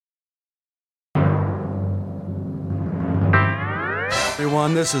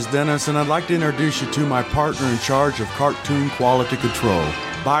Everyone, this is Dennis, and I'd like to introduce you to my partner in charge of cartoon quality control,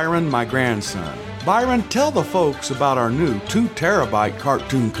 Byron, my grandson. Byron, tell the folks about our new 2-terabyte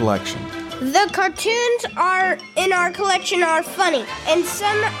cartoon collection. The cartoons in our collection are funny, and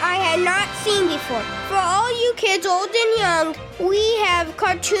some I had not seen before. For all you kids, old and young, we have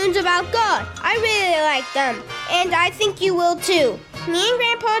cartoons about God. I really like them, and I think you will too. Me and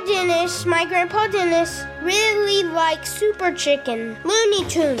my Grandpa Dennis, really like Super Chicken, Looney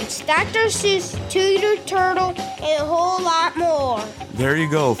Tunes, Dr. Seuss, Tudor Turtle, and a whole lot more. There you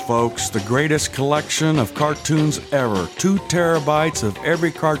go, folks. The greatest collection of cartoons ever. 2 terabytes of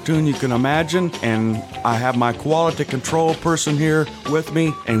every cartoon you can imagine. And I have my quality control person here with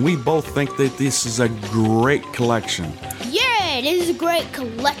me, and we both think that this is a great collection. Yeah, it is a great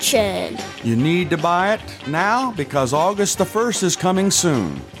collection. You need to buy it now because August the 1st is coming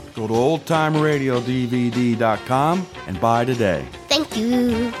soon. Go to oldtimeradiodvd.com and buy today. Thank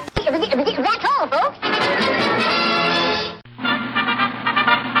you. That's all, folks.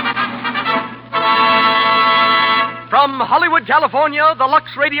 From Hollywood, California, the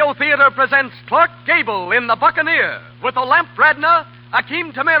Lux Radio Theater presents Clark Gable in The Buccaneer with Olamp Bradna,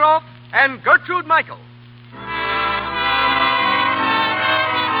 Akim Tamirov, and Gertrude Michael.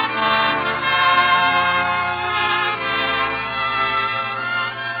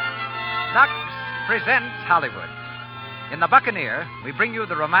 Lux presents Hollywood. In The Buccaneer, we bring you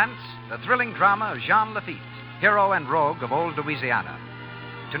the romance, the thrilling drama of Jean Lafitte, hero and rogue of old Louisiana.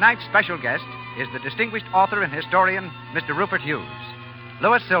 Tonight's special guest is the distinguished author and historian, Mr. Rupert Hughes.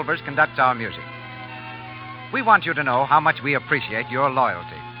 Louis Silvers conducts our music. We want you to know how much we appreciate your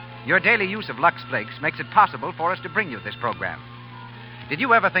loyalty. Your daily use of Lux Flakes makes it possible for us to bring you this program. Did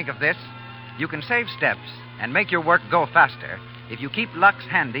you ever think of this? You can save steps and make your work go faster if you keep Lux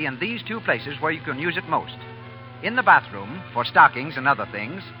handy in these 2 places where you can use it most. In the bathroom, for stockings and other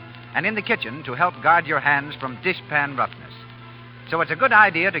things, and in the kitchen to help guard your hands from dishpan roughness. So it's a good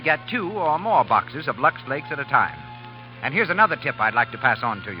idea to get 2 or more boxes of Lux Flakes at a time. And here's another tip I'd like to pass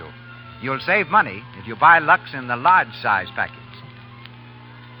on to you. You'll save money if you buy Lux in the large size package.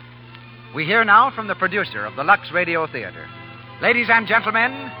 We hear now from the producer of the Lux Radio Theater. Ladies and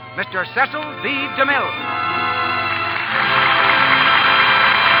gentlemen, Mr. Cecil B. DeMille.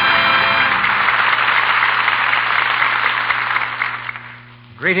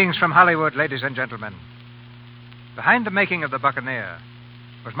 Greetings from Hollywood, ladies and gentlemen. Behind the making of The Buccaneer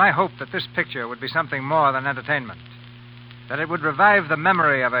was my hope that this picture would be something more than entertainment, that it would revive the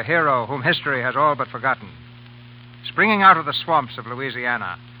memory of a hero whom history has all but forgotten. Springing out of the swamps of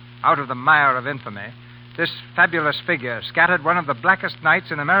Louisiana, out of the mire of infamy, this fabulous figure scattered one of the blackest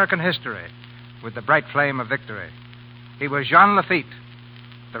nights in American history with the bright flame of victory. He was Jean Lafitte,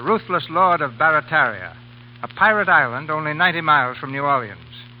 the ruthless lord of Barataria, a pirate island only 90 miles from New Orleans.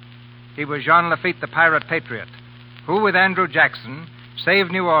 He was Jean Lafitte, the pirate patriot, who, with Andrew Jackson,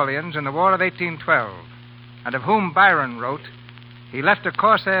 saved New Orleans in the War of 1812, and of whom Byron wrote, "He left a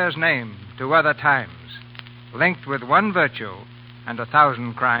corsair's name to other times, linked with one virtue and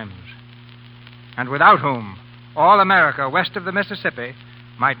 1,000 crimes, and without whom all America west of the Mississippi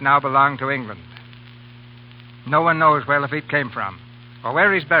might now belong to England." No one knows where Lafitte came from or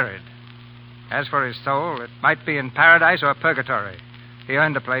where he's buried. As for his soul, it might be in paradise or purgatory. He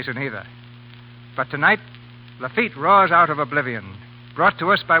earned a place in either. But tonight, Lafitte roars out of oblivion, brought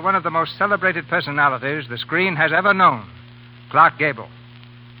to us by one of the most celebrated personalities the screen has ever known, Clark Gable.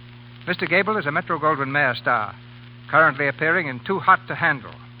 Mr. Gable is a Metro-Goldwyn-Mayer star, currently appearing in Too Hot to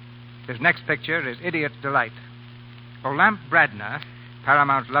Handle. His next picture is Idiot's Delight. Olamp Bradna,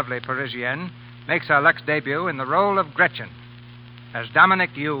 Paramount's lovely Parisienne, makes her Lux debut in the role of Gretchen. As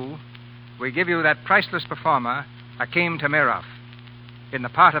Dominic Yu, we give you that priceless performer, Akim Tamirov. In the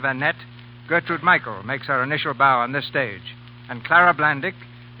part of Annette, Gertrude Michael makes her initial bow on this stage, and Clara Blandick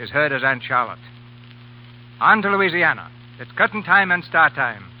is heard as Aunt Charlotte. On to Louisiana. It's curtain time and start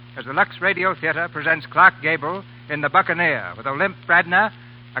time as the Lux Radio Theater presents Clark Gable in The Buccaneer with Olamp Bradna,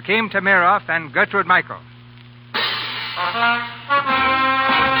 Akim Tamirov, and Gertrude Michael.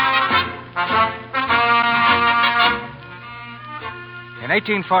 In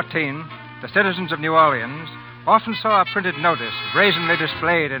 1814, the citizens of New Orleans often saw a printed notice brazenly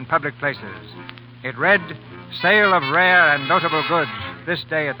displayed in public places. It read, "Sale of rare and notable goods this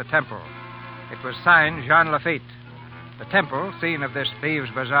day at the Temple." It was signed Jean Lafitte. The Temple, scene of this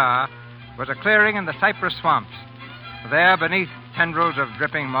thieves' bazaar, was a clearing in the cypress swamps. There, beneath tendrils of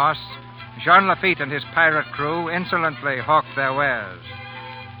dripping moss, Jean Lafitte and his pirate crew insolently hawked their wares.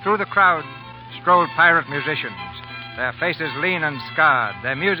 Through the crowd strolled pirate musicians, their faces lean and scarred,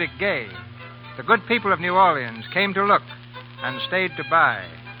 their music gay. The good people of New Orleans came to look, and stayed to buy.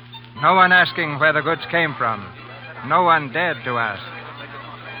 No one asking where the goods came from. No one dared to ask.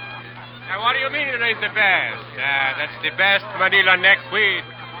 Now, what do you mean it ain't the best? That's the best Manila neckweed.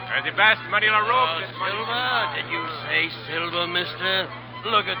 Or the best Manila rope. Silver? Did you say silver, mister?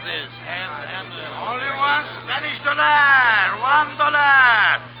 Look at this. Hand. Only one Spanish dollar.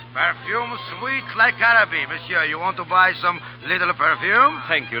 $1. Perfume sweet like Araby. Monsieur, you want to buy some little perfume?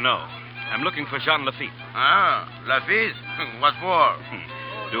 Thank you, no. I'm looking for Jean Lafitte. Ah, Lafitte? What for?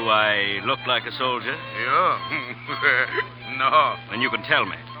 Do I look like a soldier? You? No. Then you can tell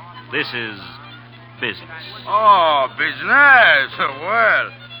me. This is business. Oh, business.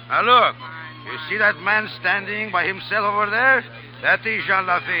 Well, now look. You see that man standing by himself over there? That is Jean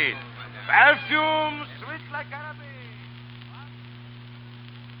Lafitte. Perfume sweet like Araby.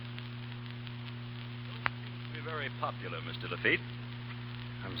 Very popular, Mr. Lafitte.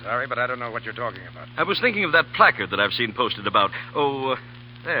 I'm sorry, but I don't know what you're talking about. I was thinking of that placard that I've seen posted about.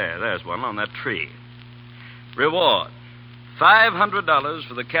 There's one on that tree. Reward: $500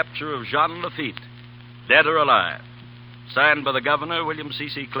 for the capture of Jean Lafitte, dead or alive. Signed by the governor, William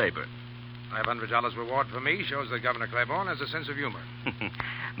C.C. Claiborne. $500 reward for me shows that Governor Claiborne has a sense of humor.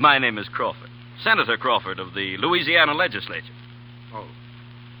 My name is Crawford. Senator Crawford of the Louisiana legislature. Oh.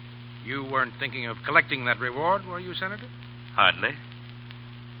 You weren't thinking of collecting that reward, were you, Senator? Hardly.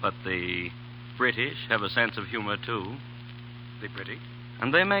 But the British have a sense of humor, too. The British?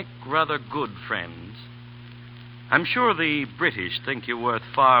 And they make rather good friends. I'm sure the British think you're worth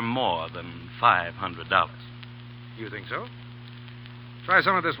far more than $500. You think so? Try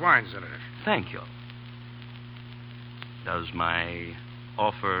some of this wine, Senator. Thank you. Does my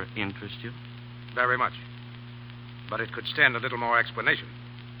offer interest you? Very much. But it could stand a little more explanation.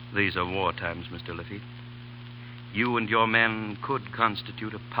 These are war times, Mr. Lafitte. You and your men could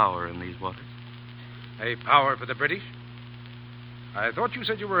constitute a power in these waters. A power for the British? I thought you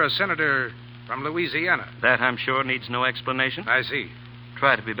said you were a senator from Louisiana. That, I'm sure, needs no explanation. I see.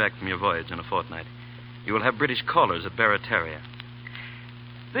 Try to be back from your voyage in a fortnight. You will have British callers at Barataria.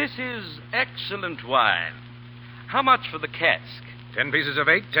 This is excellent wine. How much for the cask? 10 pieces of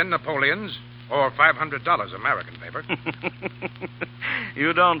 8, 10 Napoleons, or $500 American paper.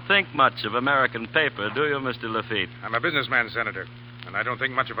 You don't think much of American paper, do you, Mr. Lafitte? I'm a businessman, Senator, and I don't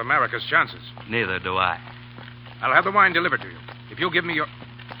think much of America's chances. Neither do I. I'll have the wine delivered to you. If you'll give me your...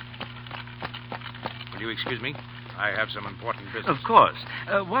 Will you excuse me? I have some important business. Of course.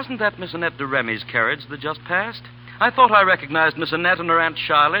 Wasn't that Miss Annette de Remy's carriage that just passed? I thought I recognized Miss Annette and her Aunt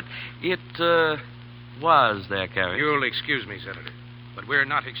Charlotte. It was their carriage. You'll excuse me, Senator, but we're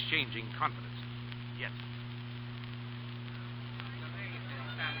not exchanging confidence. Yes.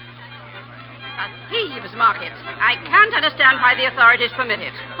 A thieves' market. I can't understand why the authorities permit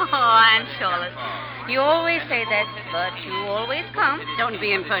it. Oh, Aunt Charlotte. You always say that, but you always come. Don't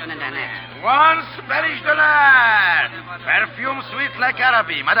be impertinent, Annette. One Spanish dollar. Perfume sweet like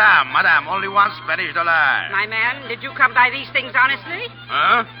Araby. Madame, only one Spanish dollar. My man, did you come by these things honestly?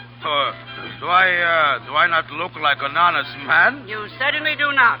 Huh? Do I not look like an honest man? You certainly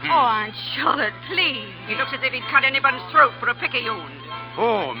do not. Oh, Aunt Charlotte, please. He looks as if he'd cut anybody's throat for a picayune.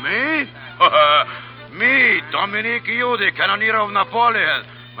 Oh, me? Me, Dominique You, the cannoneer of Napoleon.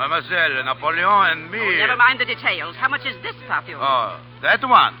 Mademoiselle, Napoleon and me. Oh, never mind the details. How much is this perfume? Oh, that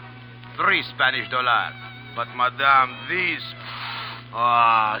one. $3 Spanish. But, madame, these...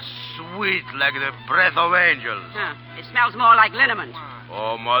 sweet like the breath of angels. It smells more like liniment.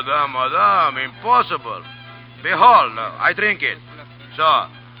 Oh, madame, impossible. Behold, I drink it. So.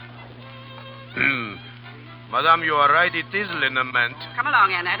 Madame, you are right, it is liniment. Come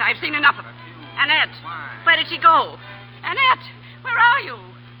along, Annette. I've seen enough of it. Annette, where did she go? Annette, where are you?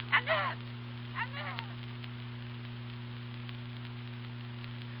 Annette!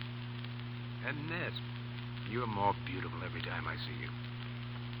 Annette, you're more beautiful every time I see you.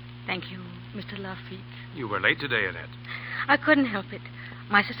 Thank you, Mr. Lafitte. You were late today, Annette. I couldn't help it.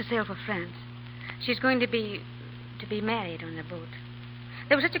 My sister sailed for France. She's going to be married on a boat.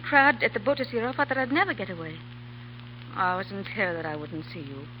 There was such a crowd at the boat to see her. I thought that I'd never get away. I was in terror that I wouldn't see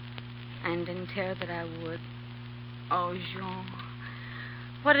you. And in terror that I would. Oh, Jean.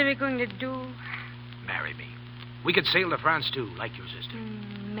 What are we going to do? Marry me. We could sail to France, too, like your sister.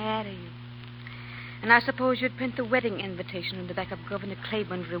 Marry you. And I suppose you'd print the wedding invitation on the back of Governor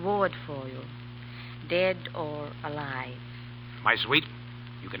Claiborne's reward for you. Dead or alive. My sweet,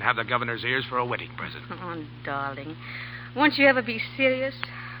 you can have the governor's ears for a wedding present. Oh, darling. Won't you ever be serious?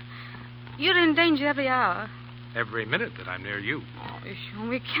 You're in danger every hour. Every minute that I'm near you. Oh, Jean,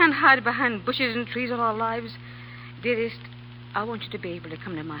 we can't hide behind bushes and trees all our lives. Dearest, I want you to be able to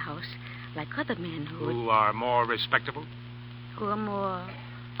come to my house like other men who are more respectable. who are more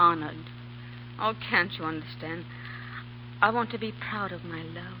honored. Oh, can't you understand? I want to be proud of my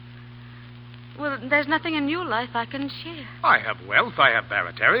love. Well, there's nothing in your life I can share. I have wealth. I have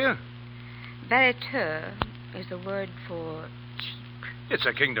barataria. Barateur is the word for cheap. It's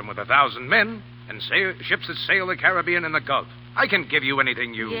a kingdom with 1,000 men and ships that sail the Caribbean and the Gulf. I can give you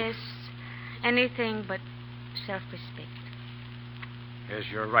anything you... Yes, anything but self-respect. Yes,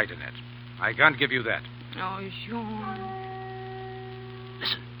 you're right, Annette. I can't give you that. Oh, Jean.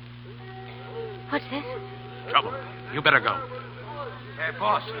 Listen. What's this? Trouble. You better go. Hey,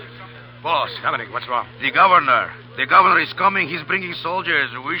 boss. Boss. Dominic, what's wrong? The governor. The governor is coming. He's bringing soldiers.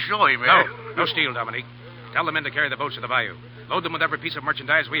 We show him, eh? No steal, Dominic. Tell the men to carry the boats to the bayou. Load them with every piece of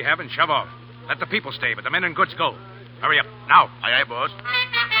merchandise we have and shove off. Let the people stay, but the men and goods go. Hurry up. Now. Aye, boss.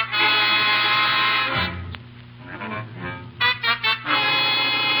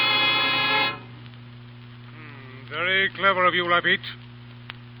 Very clever of you, Lafitte.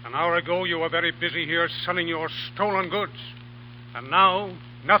 An hour ago, you were very busy here selling your stolen goods. And now,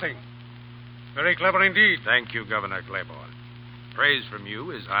 nothing. Very clever indeed. Thank you, Governor Claiborne. Praise from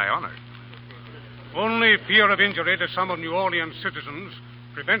you is high honor. Only fear of injury to some of New Orleans citizens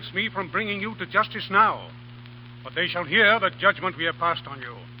prevents me from bringing you to justice now. But they shall hear the judgment we have passed on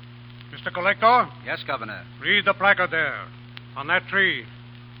you. Mr. Collector? Yes, Governor. Read the placard there, on that tree.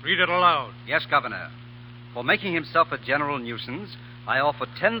 Read it aloud. Yes, Governor. For making himself a general nuisance, I offer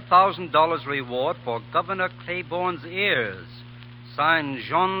 $10,000 reward for Governor Claiborne's ears. Signed,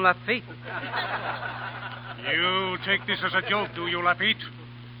 Jean Lafitte. You take this as a joke, do you, Lafitte?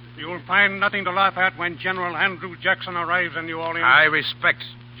 You'll find nothing to laugh at when General Andrew Jackson arrives in New Orleans. I respect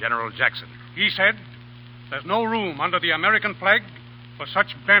General Jackson. He said there's no room under the American flag for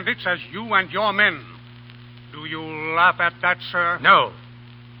such bandits as you and your men. Do you laugh at that, sir? No.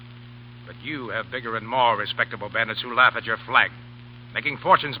 But you have bigger and more respectable bandits who laugh at your flag, making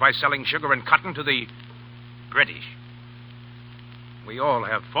fortunes by selling sugar and cotton to the British. We all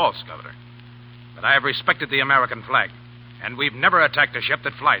have faults, Governor. But I have respected the American flag, and we've never attacked a ship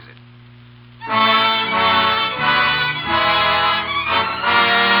that flies it.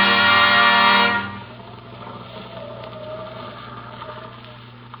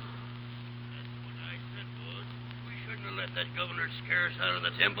 We shouldn't have let that governor scare us out of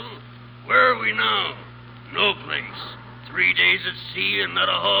the temple. Where are we now? No place. 3 days at sea and not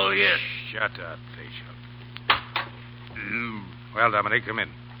a haul yet. Shut up, Bishop. Well, Dominic, come in.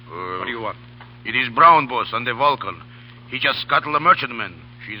 What do you want? It is Brown, boss, on the Vulcan. He just scuttled a merchantman.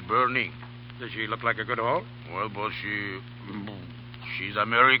 She's burning. Does she look like a good haul? Well, boss, she's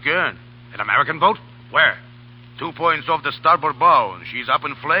American. An American boat? Where? 2 points off the starboard bow, and she's up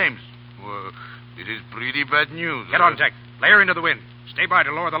in flames. Well, it is pretty bad news. Get on deck. Lay her into the wind. Stay by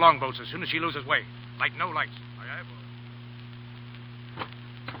to lower the longboats as soon as she loses way. Light no lights. Aye, boss.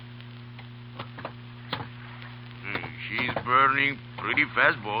 She's burning pretty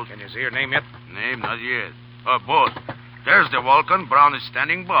fast, boss. Can you see her name yet? Name, not yet. Boss, there's the Vulcan. Brown is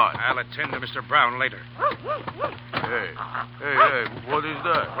standing by. I'll attend to Mr. Brown later. Hey, what is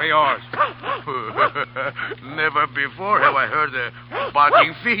that? Way oars. Never before have I heard a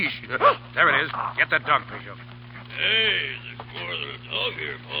barking fish. There it is. Get that dog, Bishop. Hey, there's more than a dog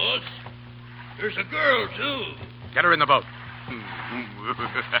here, boss. There's a girl, too. Get her in the boat.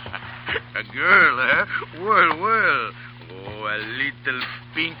 A girl, eh? Well. Oh, a little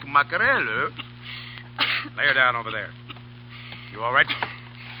pink mackerel, eh? Lay her down over there. You all right?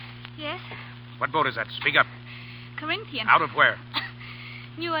 Yes. What boat is that? Speak up. Corinthian. Out of where?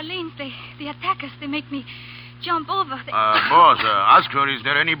 New Orleans. They attack us. They make me jump over. Boss, ask her, is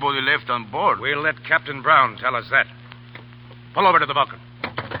there anybody left on board? We'll let Captain Brown tell us that. Pull over to the Vulcan.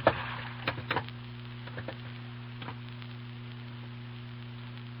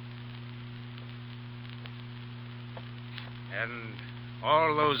 And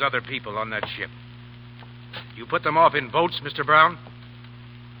all those other people on that ship. You put them off in boats, Mr. Brown?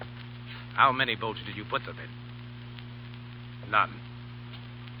 How many boats did you put them in? None.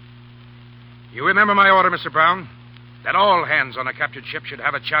 You remember my order, Mr. Brown? That all hands on a captured ship should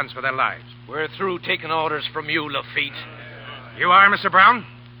have a chance for their lives. We're through taking orders from you, Lafitte. You are, Mr. Brown?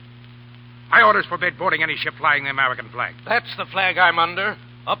 My orders forbid boarding any ship flying the American flag. That's the flag I'm under.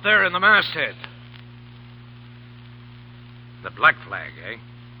 Up there in the masthead. The black flag, eh?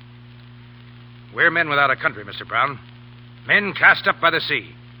 We're men without a country, Mr. Brown. Men cast up by the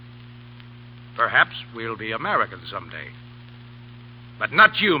sea. Perhaps we'll be Americans someday. But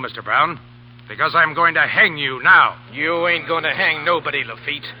not you, Mr. Brown, because I'm going to hang you now. You ain't going to hang nobody,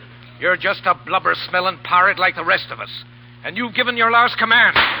 Lafitte. You're just a blubber-smelling pirate like the rest of us. And you've given your last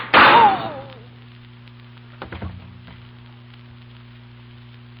command.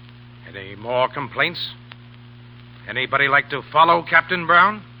 more complaints? Anybody like to follow Captain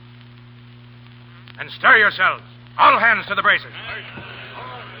Brown? And stir yourselves. All hands to the braces.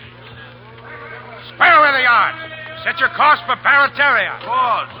 Square away the yard. Set your course for Barataria.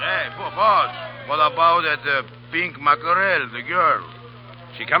 Boss, boss. What about that pink mackerel, the girl?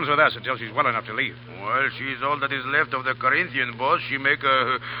 She comes with us until she's well enough to leave. Well, she's all that is left of the Corinthian, boss. She make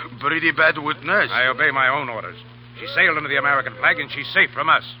a pretty bad witness. I obey my own orders. She sailed under the American flag, and she's safe from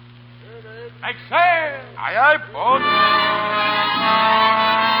us. Make sail! Aye, boss.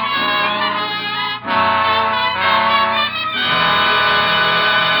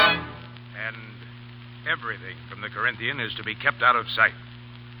 And everything from the Corinthian is to be kept out of sight.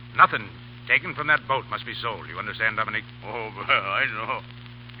 Nothing taken from that boat must be sold. You understand, Dominique? Oh, I know.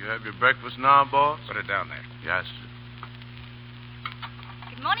 You have your breakfast now, boss? Put it down there. Yes.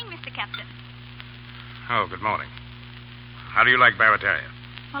 Good morning, Mr. Captain. Oh, good morning. How do you like Barataria?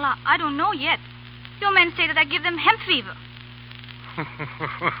 Well, I don't know yet. Your men say that I give them hemp fever.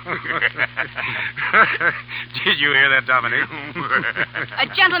 Did you hear that, Dominique? A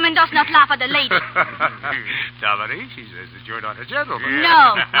gentleman does not laugh at a lady. Dominique, she says that you're not a gentleman. No,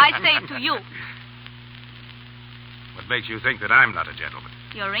 I say it to you. What makes you think that I'm not a gentleman?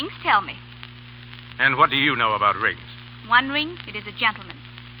 Your rings tell me. And what do you know about rings? 1 ring, it is a gentleman.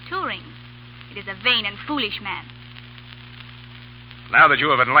 2 rings, it is a vain and foolish man. Now that you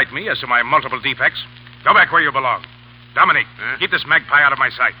have enlightened me as to my multiple defects, go back where you belong. Dominique, keep this magpie out of my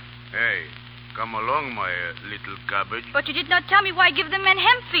sight. Hey, come along, my little cabbage. But you did not tell me why I give the men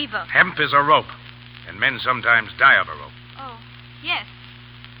hemp fever. Hemp is a rope, and men sometimes die of a rope. Oh, yes.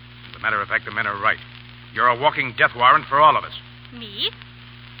 As a matter of fact, the men are right. You're a walking death warrant for all of us. Me?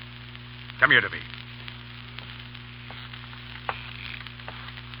 Come here to me.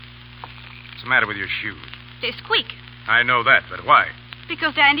 What's the matter with your shoes? They squeak. I know that, but why?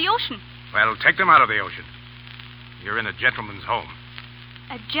 Because they're in the ocean. Well, take them out of the ocean. You're in a gentleman's home.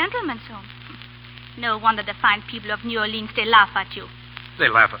 A gentleman's home? No wonder the fine people of New Orleans, they laugh at you. They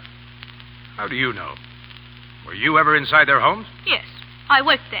laugh at... How do you know? Were you ever inside their homes? Yes, I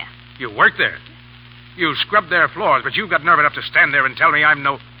worked there. You worked there? You scrubbed their floors, but you've got nerve enough to stand there and tell me I'm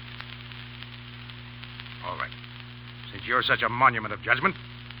no... All right. Since you're such a monument of judgment,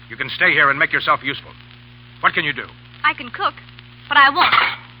 you can stay here and make yourself useful. What can you do? I can cook, but I won't.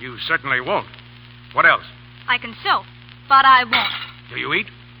 You certainly won't. What else? I can sew, but I won't. Do you eat?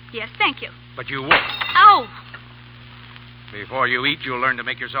 Yes, thank you. But you won't. Ow! Before you eat, you'll learn to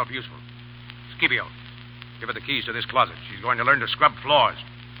make yourself useful. Scipio, give her the keys to this closet. She's going to learn to scrub floors.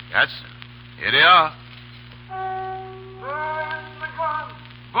 Yes, sir. Here they are.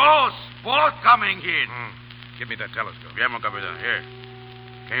 Boss coming in. Give me that telescope. Yeah, Capitan, here.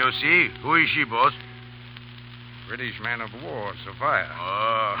 Can you see? Who is she, boss? British man of war, Sophia.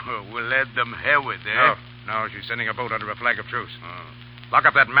 Oh, we'll let them have it, eh? No, she's sending a boat under a flag of truce. Lock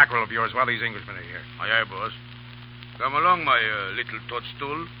up that mackerel of yours while these Englishmen are here. Aye, boss. Come along, my little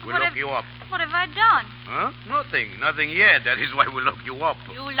toadstool. We'll lock you up. What have I done? Huh? Nothing yet. That is why we lock you up.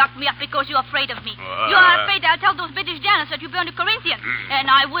 You locked me up because you're afraid of me. You are afraid I'll tell those British generals that you burned the Corinthians. And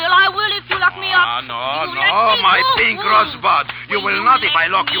I will if you lock me up. No, my pink rosebud. You will not if I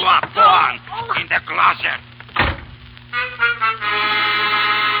lock you up. Go on. In the closet.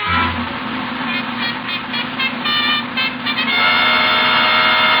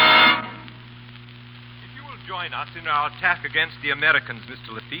 Join us in our attack against the Americans,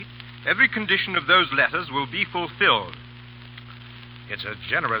 Mr. Lafitte. Every condition of those letters will be fulfilled. It's a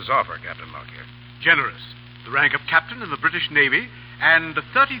generous offer, Captain Lockyer. Generous. The rank of captain in the British Navy and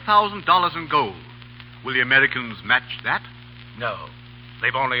 $30,000 in gold. Will the Americans match that? No.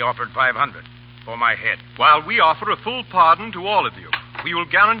 They've only offered $500 for my head. While we offer a full pardon to all of you. We will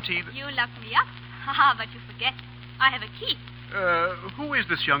guarantee that... You locked me up? Haha, but you forget. I have a key. Who is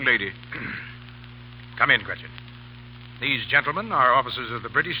this young lady? Come in, Gretchen. These gentlemen are officers of the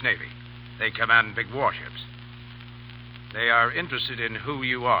British Navy. They command big warships. They are interested in who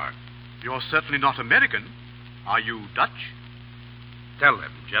you are. You're certainly not American. Are you Dutch? Tell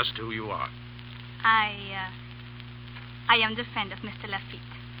them just who you are. I am the friend of Mr. Lafitte.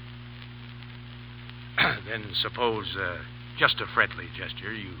 Then suppose, just a friendly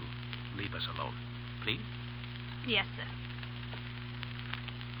gesture, you leave us alone. Please? Yes, sir.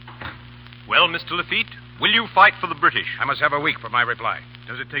 Well, Mr. Lafitte, will you fight for the British? I must have a week for my reply.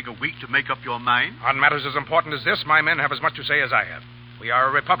 Does it take a week to make up your mind? On matters as important as this, my men have as much to say as I have. We are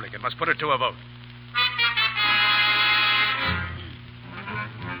a republic and must put it to a vote.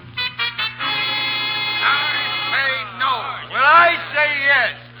 Well, I say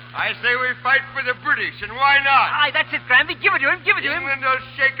yes. I say we fight for the British, and why not? Aye, that's it, Granby. Give it to him. Give it to him. England will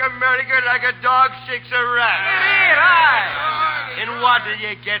shake America like a dog shakes a rat. Here, aye. And what do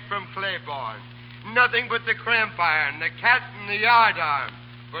you get from Claiborne? Nothing but the cramp iron, the cat, and the yardarm.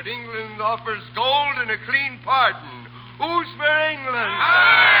 But England offers gold and a clean pardon. Who's for England?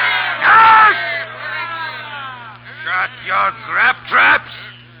 Yes! Shut your grab traps.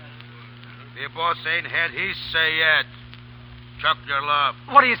 The boss ain't had his say yet. Chuck your love.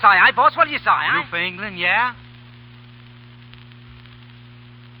 What do you say, aye, boss? What do you say, aye? You for England, yeah?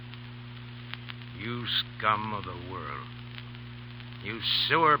 You scum of the world. You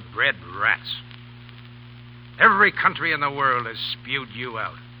sewer-bred rats. Every country in the world has spewed you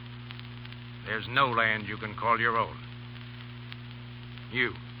out. There's no land you can call your own.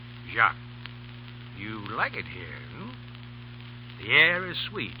 You, Jacques, you like it here, hmm? The air is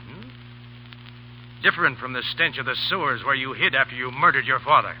sweet, hmm? Different from the stench of the sewers where you hid after you murdered your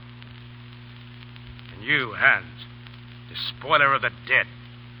father. And you, Hans, the spoiler of the dead,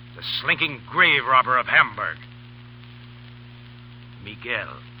 the slinking grave robber of Hamburg.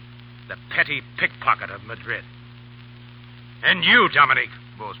 Miguel, the petty pickpocket of Madrid. And you, Dominique.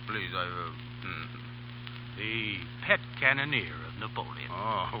 Boss, please, The pet cannoneer of Napoleon.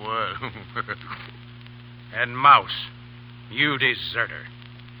 Oh, well. And Mouse, you deserter.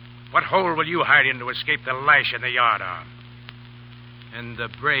 What hole will you hide in to escape the lash in the yardarm? And the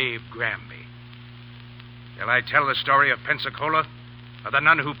brave Granby. Shall I tell the story of Pensacola? Of the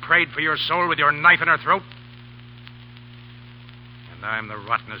nun who prayed for your soul with your knife in her throat? And I'm the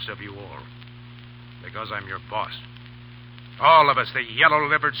rottenest of you all. Because I'm your boss. All of us, the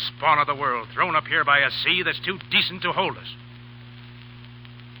yellow-livered spawn of the world, thrown up here by a sea that's too decent to hold us.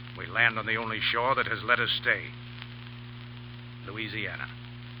 We land on the only shore that has let us stay. Louisiana.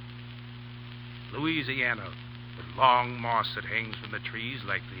 Louisiana, the long moss that hangs from the trees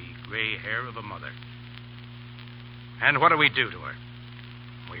like the gray hair of a mother. And what do we do to her?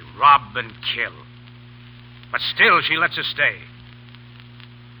 We rob and kill. But still, she lets us stay.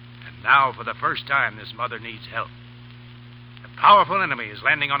 And now, for the first time, this mother needs help. A powerful enemy is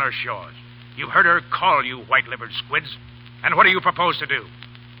landing on her shores. You heard her call, you white-livered squids. And what do you propose to do?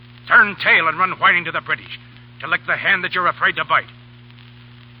 Turn tail and run whining to the British, to lick the hand that you're afraid to bite.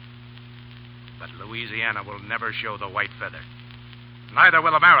 But Louisiana will never show the white feather. Neither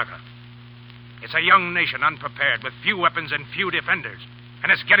will America. It's a young nation unprepared, with few weapons and few defenders.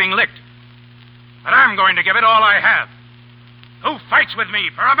 And it's getting licked. But I'm going to give it all I have. Who fights with me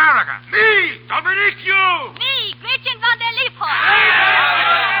for America? Me, Dominique, you! Me, Gretchen van der Leopold.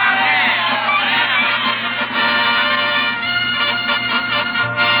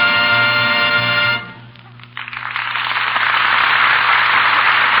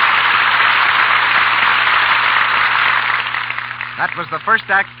 That was the first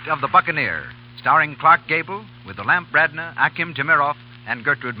act of The Buccaneer, starring Clark Gable with the Lamp Bradner, Akim Timirov, and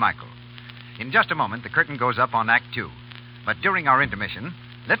Gertrude Michael. In just a moment, the curtain goes up on Act 2. But during our intermission,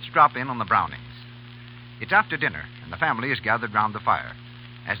 let's drop in on the Brownings. It's after dinner, and the family is gathered round the fire.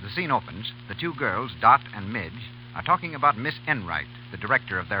 As the scene opens, the two girls, Dot and Midge, are talking about Miss Enright, the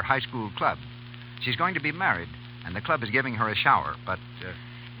director of their high school club. She's going to be married, and the club is giving her a shower, but...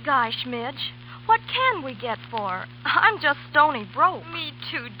 Gosh, Midge, what can we get for her? I'm just stony broke. Me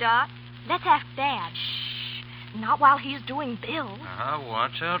too, Dot. Let's ask Dad. Shh. Not while he's doing bills.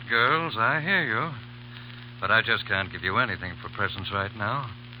 Watch out, girls. I hear you. But I just can't give you anything for presents right now.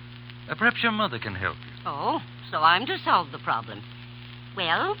 Perhaps your mother can help you. Oh, so I'm to solve the problem.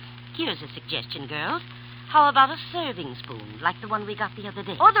 Well, here's a suggestion, girls. How about a serving spoon, like the one we got the other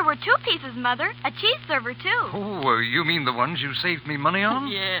day? Oh, there were 2 pieces, Mother. A cheese server, too. Oh, you mean the ones you saved me money on?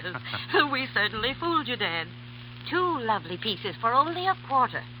 Yes. We certainly fooled you, Dad. 2 lovely pieces for only a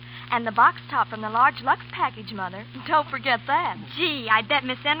quarter. And the box top from the large Lux package, Mother. Don't forget that. Gee, I bet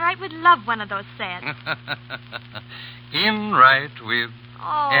Miss Enright would love one of those sets. Enright with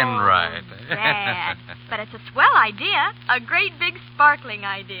Enright. Dad. But it's a swell idea. A great big sparkling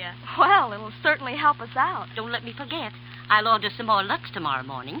idea. Well, it'll certainly help us out. Don't let me forget. I'll order some more Lux tomorrow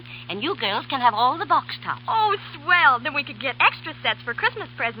morning, and you girls can have all the box tops. Oh, swell. Then we could get extra sets for Christmas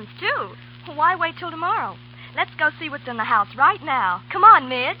presents, too. Why wait till tomorrow? Let's go see what's in the house right now. Come on,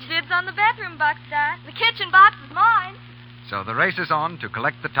 Midge. Dibs on the bedroom box, Dot. The kitchen box is mine. So the race is on to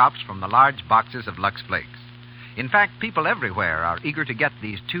collect the tops from the large boxes of Lux Flakes. In fact, people everywhere are eager to get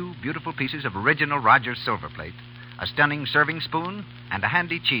these 2 beautiful pieces of original Rogers silver plate, a stunning serving spoon, and a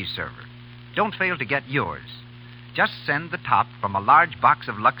handy cheese server. Don't fail to get yours. Just send the top from a large box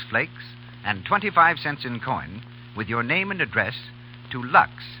of Lux Flakes and 25 cents in coin with your name and address to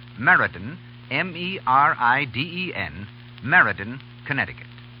Lux, Meriden, Meriden, Meriden, Connecticut.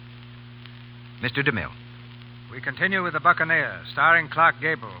 Mr. DeMille. We continue with The Buccaneer, starring Clark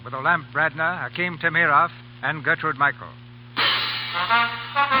Gable, with Olamp Bradner, Hakeem Tamiroff, and Gertrude Michael.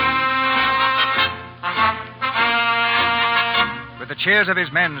 With the cheers of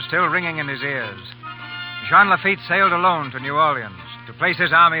his men still ringing in his ears, Jean Lafitte sailed alone to New Orleans to place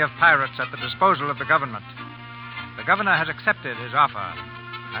his army of pirates at the disposal of the government. The governor has accepted his offer,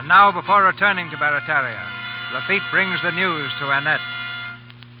 and now, before returning to Barataria, Lafitte brings the news to Annette.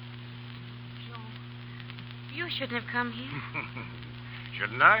 You shouldn't have come here.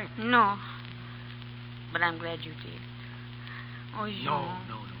 Shouldn't I? No. But I'm glad you did. Oh, Jean.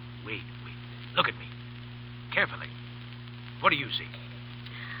 No. Wait. Look at me. Carefully. What do you see?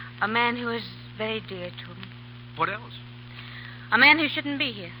 A man who is very dear to me. What else? A man who shouldn't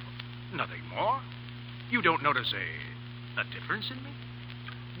be here. Nothing more. You don't notice a difference in me?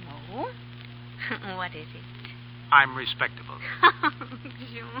 No. What is it? I'm respectable.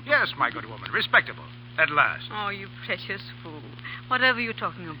 Jean. Yes, my good woman, respectable. At last. Oh, you precious fool. Whatever are you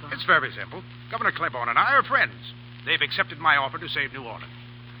talking about? It's very simple. Governor Claiborne and I are friends. They've accepted my offer to save New Orleans.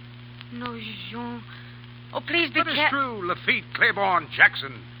 No, Jean. Oh, please be careful. That is true. Lafitte, Claiborne,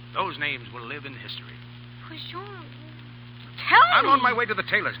 Jackson. Those names will live in history. Oh, Jean. Tell me. I'm on my way to the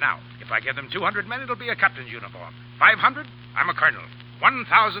tailors now. If I give them 200 men, it'll be a captain's uniform. 500, I'm a colonel.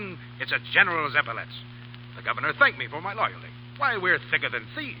 1,000, it's a general's epaulets. The governor thanked me for my loyalty. Why, we're thicker than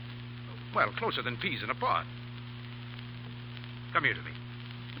thieves. Well, closer than peas in a pod. Come here to me.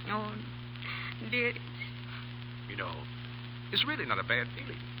 Oh, dear. You know, it's really not a bad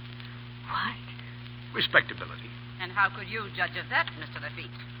feeling. What? Respectability. And how could you judge of that, Mr.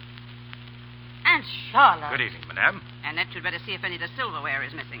 Lafitte? Aunt Charlotte. Good evening, madame. Annette should better see if any of the silverware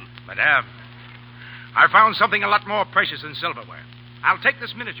is missing. Madame, I found something a lot more precious than silverware. I'll take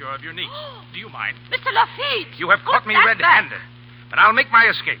this miniature of your niece. Do you mind? Mr. Lafitte! You have caught me red-handed, but I'll make my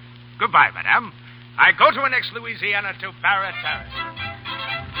escape. Goodbye, madame. I go to an ex-Louisiana to Barataria.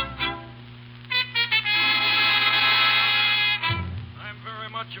 I'm very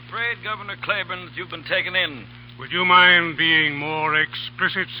much afraid, Governor Claiborne, that you've been taken in. Would you mind being more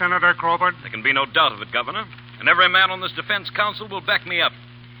explicit, Senator Crawford? There can be no doubt of it, Governor. And every man on this defense council will back me up.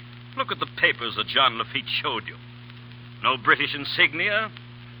 Look at the papers that John Lafitte showed you. No British insignia,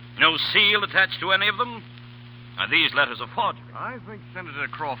 no seal attached to any of them. Now, these letters are forgery. I think Senator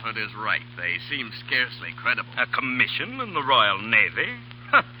Crawford is right. They seem scarcely credible. A commission in the Royal Navy?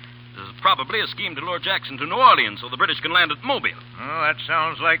 This is probably a scheme to lure Jackson to New Orleans so the British can land at Mobile. Oh, that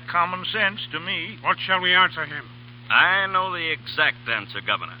sounds like common sense to me. What shall we answer him? I know the exact answer,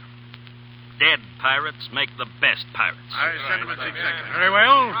 Governor. Dead pirates make the best pirates. Sentiments exactly. Very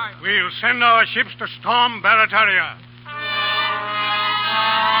well. We'll send our ships to storm Barataria.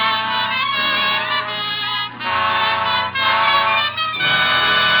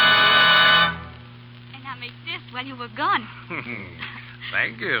 And I make this while you were gone.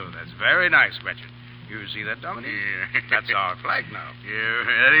 Thank you. That's very nice, Gretchen. You see that, Dominic? Yeah. That's our flag now. Yeah,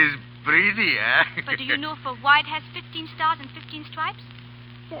 that is pretty, eh? But do you know for why it has 15 stars and 15 stripes?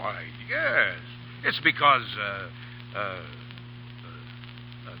 Why, yes. It's because,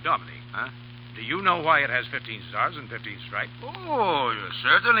 Dominic, huh? Do you know why it has 15 stars and 15 stripes? Oh,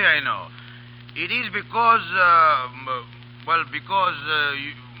 certainly I know. It is because,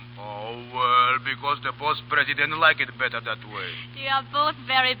 because the boss president like it better that way. You are both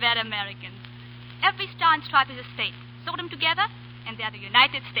very bad Americans. Every star and stripe is a state. Sew them together, and they are the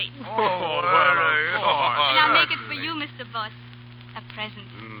United States. Oh, well, and I'll make it for you, Mr. Boss. A present.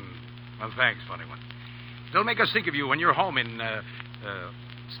 Well, thanks, funny one. They'll make us think of you when you're home in,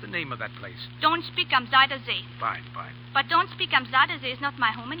 what's the name of that place? Don't speak am Zuiderzee. Fine. But Don't speak am Zuiderzee is not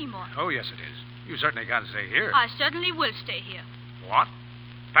my home anymore. Oh, yes, it is. You certainly can't stay here. I certainly will stay here. What?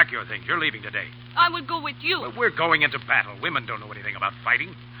 Pack your things. You're leaving today. I will go with you. Well, we're going into battle. Women don't know anything about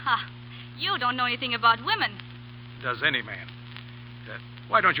fighting. Ha! You don't know anything about women. Does any man?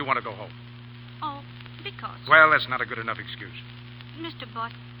 Why don't you want to go home? Oh, because. Well, that's not a good enough excuse. Mr.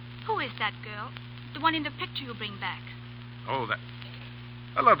 Bott, who is that girl? The one in the picture you bring back. Oh, that.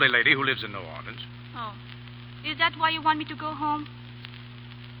 A lovely lady who lives in New Orleans. Oh. Is that why you want me to go home?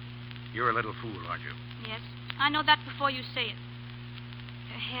 You're a little fool, aren't you? Yes. I know that before you say it.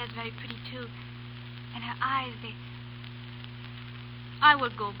 Her hair's very pretty, too. And her eyes, they... I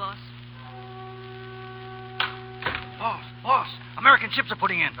will go, boss. Boss, American ships are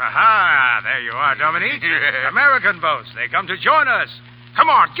putting in. Aha, there you are, Dominique. American boats. They come to join us.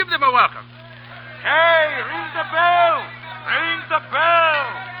 Come on, give them a welcome. Hey, ring the bell. Ring the bell.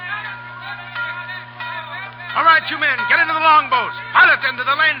 All right, you men, get into the longboats. Pilot them to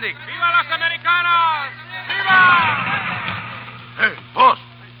the landing. Viva los Americanos! Viva! Hey, boss.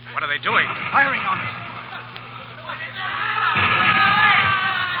 What are they doing? Firing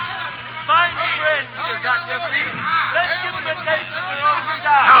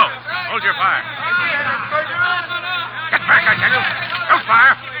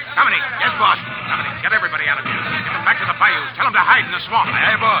Get everybody out of here. Get them back to the bayous. Tell them to hide in the swamp.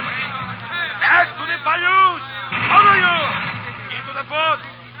 Aye, boss. Back to the bayous! All of you! Into the boats!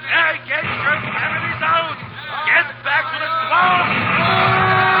 Hey, get your families out! Get back to the swamp!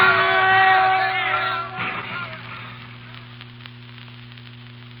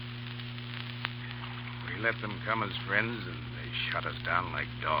 We let them come as friends, and they shot us down like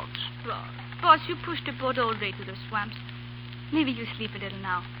dogs. Boss, you pushed the boat all the way to the swamps. Maybe you sleep a little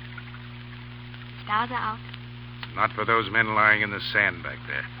now. Stars are out. Not for those men lying in the sand back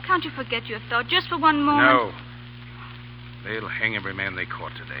there. Can't you forget your thought just for one moment? No. They'll hang every man they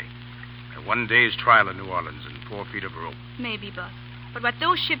caught today. A 1 day's trial in New Orleans and 4 feet of rope. Maybe, boss. But what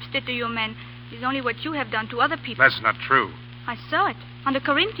those ships did to your men is only what you have done to other people. That's not true. I saw it on the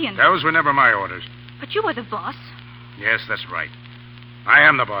Corinthian. Those were never my orders. But you were the boss. Yes, that's right. I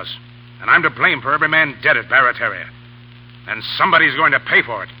am the boss. And I'm to blame for every man dead at Barataria. And somebody's going to pay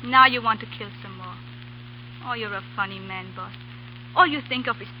for it. Now you want to kill some more. Oh, you're a funny man, boss. All you think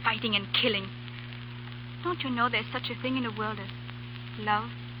of is fighting and killing. Don't you know there's such a thing in the world as love?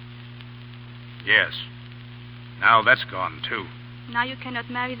 Yes. Now that's gone, too. Now you cannot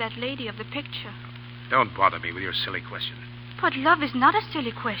marry that lady of the picture. Don't bother me with your silly question. But love is not a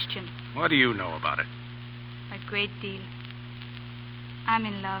silly question. What do you know about it? A great deal. I'm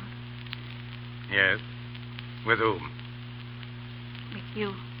in love Yes? With whom? with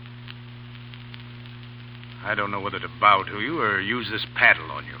you. I don't know whether to bow to you or use this paddle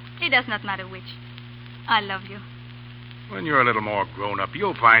on you. It does not matter which. I love you. When you're a little more grown up,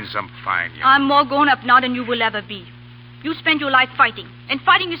 you'll find some fine young... I'm more grown up now than you will ever be. You spend your life fighting, and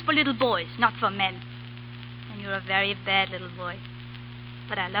fighting is for little boys, not for men. And you're a very bad little boy.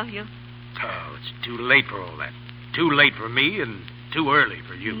 But I love you. Oh, it's too late for all that. Too late for me and too early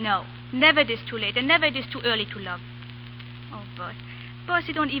for you. No, never it is too late, and never it is too early to love. Oh, boss. Boss,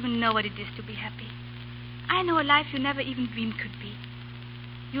 you don't even know what it is to be happy. I know a life you never even dreamed could be.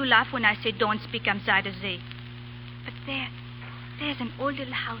 You laugh when I say don't speak, I'm sorry to say. But there's an old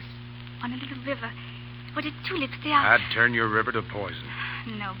little house on a little river where the tulips, they are... I'd turn your river to poison.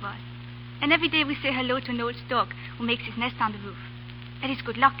 No, boss. And every day we say hello to an old stork who makes his nest on the roof. That is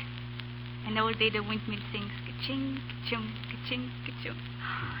good luck. And all day the windmill sings ka-ching, ka-chung, ka-ching, ka-chung.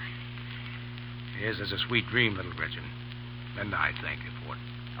 Yes, it's a sweet dream, little Gretchen. And I thank you for it.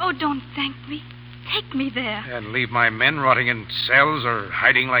 Oh, don't thank me. Take me there. And leave my men rotting in cells or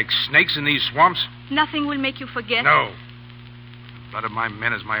hiding like snakes in these swamps? Nothing will make you forget. No. The blood of my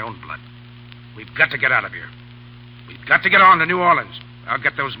men is my own blood. We've got to get out of here. We've got to get on to New Orleans. I'll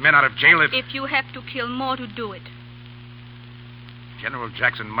get those men out of jail if you have to kill more to do it. General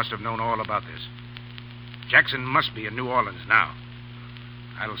Jackson must have known all about this. Jackson must be in New Orleans now.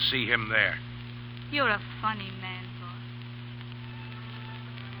 I'll see him there. You're a funny man, boss.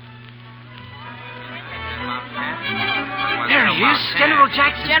 There he is, General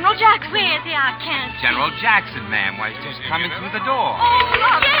Jackson. General Jackson. Where is he? I can't see. General Jackson, ma'am. Why, he's just coming through the door.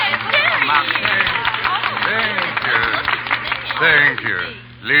 Oh, yes, there he is. Thank you.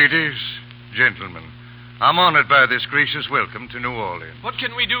 Ladies, gentlemen, I'm honored by this gracious welcome to New Orleans. What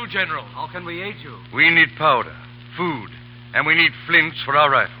can we do, General? How can we aid you? We need powder, food, and we need flints for our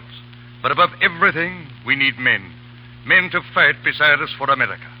rifles. But above everything, we need men. Men to fight beside us for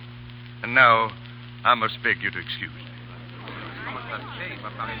America. And now, I must beg you to excuse me.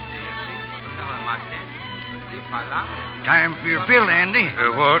 Time for your fill, Andy.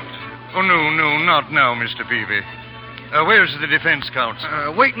 What? Oh, no, not now, Mr. Peavy. Where's the defense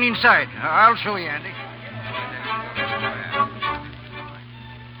counsel? Waiting inside. I'll show you, Andy.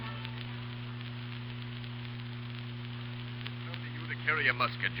 Carry a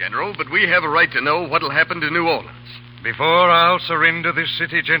musket, General, but we have a right to know what'll happen to New Orleans. Before I'll surrender this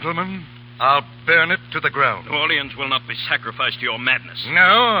city, gentlemen, I'll burn it to the ground. New Orleans will not be sacrificed to your madness. No,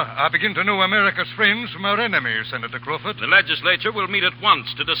 I begin to know America's friends from our enemies, Senator Crawford. The legislature will meet at once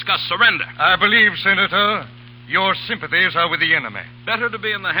to discuss surrender. I believe, Senator, your sympathies are with the enemy. Better to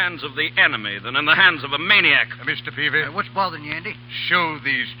be in the hands of the enemy than in the hands of a maniac. Mr. Peavy. What's bothering you, Andy? Show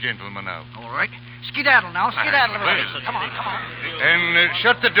these gentlemen out. All right. Skedaddle now. Skedaddle. Come on. And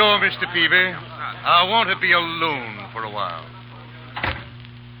shut the door, Mr. Peavy. I want to be alone for a while.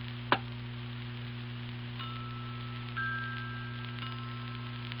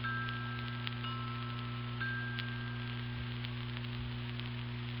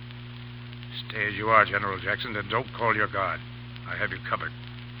 Stay as you are, General Jackson, and don't call your guard. I have you covered.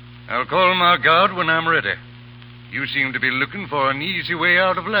 I'll call my guard when I'm ready. You seem to be looking for an easy way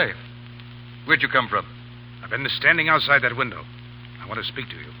out of life. Where'd you come from? I've been standing outside that window. I want to speak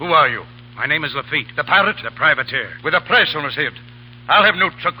to you. Who are you? My name is Lafitte. The pirate? The privateer. With a price on his head. I'll have no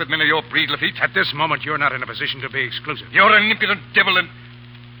truck with men of your breed, Lafitte. At this moment, you're not in a position to be exclusive. You're an impudent devil, and...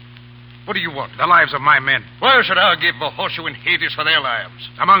 What do you want? The lives of my men. Why should I give a horseshoe in Hades for their lives?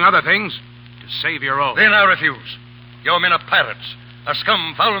 Among other things, to save your own. Then I refuse. Your men are pirates, a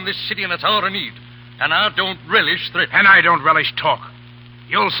scum fouling this city in its hour of need. And I don't relish threats. And I don't relish talk.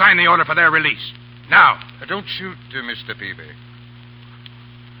 You'll sign the order for their release. Now. Don't shoot, Mr. Peavy.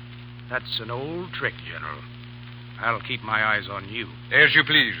 That's an old trick, General. I'll keep my eyes on you. As you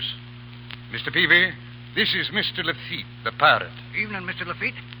please. Mr. Peavy, this is Mr. Lafitte, the pirate. Evening, Mr.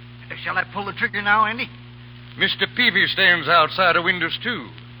 Lafitte. Shall I pull the trigger now, Andy? Mr. Peavy stands outside the windows, too.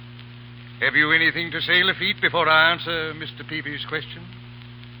 Have you anything to say, Lafitte, before I answer Mr. Peavy's question?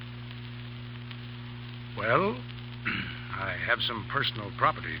 Well, I have some personal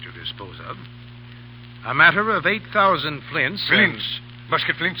property to dispose of. A matter of 8,000 flints. Flints?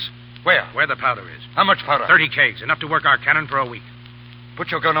 Musket flints? Where? Where the powder is. How much powder? 30 kegs, enough to work our cannon for a week.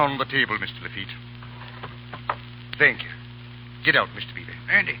 Put your gun on the table, Mr. Lafitte. Thank you. Get out, Mr. Peavy.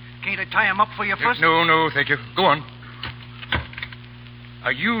 Andy, can't I tie him up for you first? No, thank you. Go on.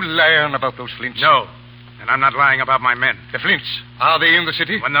 Are you lying about those flints? No, and I'm not lying about my men. The flints, are they in the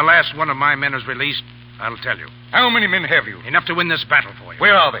city? When the last one of my men is released, I'll tell you. How many men have you? Enough to win this battle for you.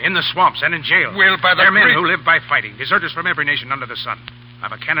 Where are they? In the swamps and in jail. Well, by the They're men great... who live by fighting, deserters from every nation under the sun.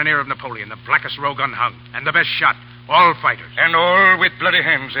 I'm a cannoneer of Napoleon, the blackest rogue unhung, and the best shot. All fighters. And all with bloody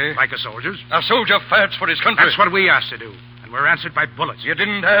hands, eh? Like a soldier's. A soldier fights for his country. That's what we asked to do. And we're answered by bullets. You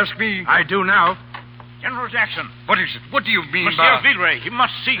didn't ask me. I do now. General Jackson. What is it? What do you mean Monsieur by... Villeray, he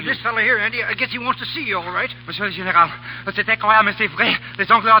must see you. This fellow here, Andy, I guess he wants to see you, all right? Monsieur le Général, c'est incroyable, mais c'est vrai. Les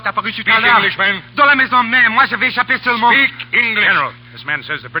Anglais ont apparu tout à Speak Ah, l'heure. English, man. Dans la maison même. Moi, je vais échapper seulement. Speak English. General, this man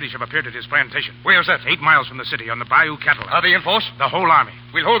says the British have appeared at his plantation. Where's that? 8 miles from the city, on the Bayou Cattle. Are they in force? The whole army.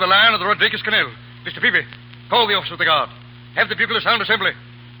 We'll hold the line of the Rodriguez Canal. Mr. Peavy, call the officer of the guard. Have the buglers sound assembly.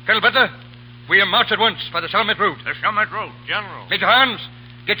 Colonel Butler, we march at once by the Chalmette road. The Chalmette road, General. Major Hans,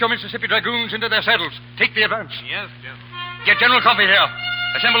 get your Mississippi Dragoons into their saddles. Take the advance. Yes, General. Get General Coffee here.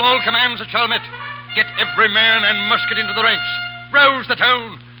 Assemble all commands at Chalmette. Get every man and musket into the ranks. Rouse the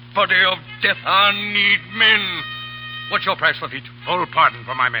town. Body of death, I need men. What's your price, Lafitte? Full pardon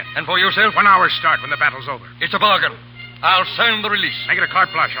for my men. And for yourself? 1 hour's start when the battle's over. It's a bargain. I'll sign the release. Make it a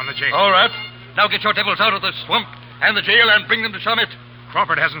carte blanche on the jail. All right. Now get your devils out of the swamp and the jail and bring them to Chalmette.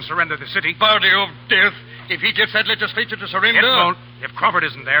 Crawford hasn't surrendered the city. Body of death. If he gets that legislature to surrender... It won't. If Crawford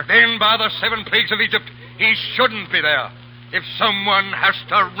isn't there... Then by the 7 plagues of Egypt, he shouldn't be there. If someone has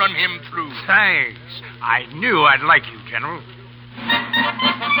to run him through. Thanks. I knew I'd like you, General.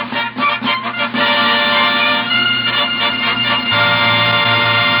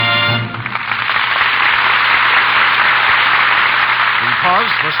 We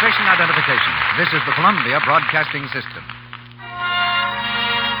pause for station identification. This is the Columbia Broadcasting System.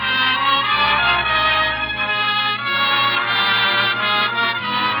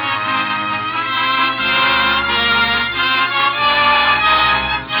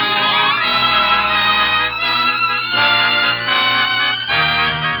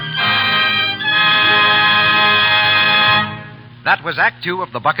 That was Act Two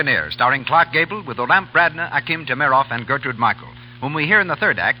of The Buccaneer, starring Clark Gable with Olamp Bradner, Akim Tamiroff, and Gertrude Michael, whom we hear in the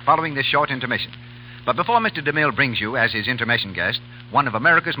third act following this short intermission. But before Mr. DeMille brings you, as his intermission guest, one of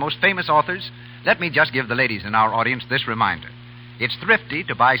America's most famous authors, let me just give the ladies in our audience this reminder. It's thrifty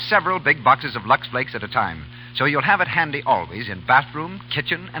to buy several big boxes of Lux Flakes at a time, so you'll have it handy always in bathroom,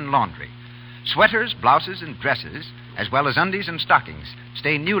 kitchen, and laundry. Sweaters, blouses, and dresses, as well as undies and stockings,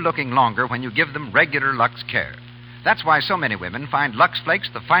 stay new-looking longer when you give them regular Lux care. That's why so many women find Lux Flakes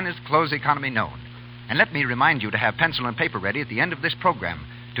the finest clothes economy known. And let me remind you to have pencil and paper ready at the end of this program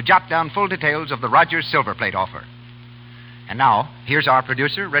to jot down full details of the Rogers Silver Plate offer. And now, here's our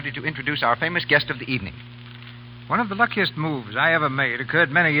producer ready to introduce our famous guest of the evening. One of the luckiest moves I ever made occurred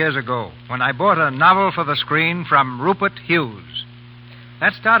many years ago when I bought a novel for the screen from Rupert Hughes.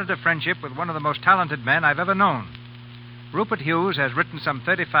 That started a friendship with one of the most talented men I've ever known. Rupert Hughes has written some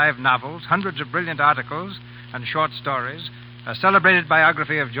 35 novels, hundreds of brilliant articles, and short stories, a celebrated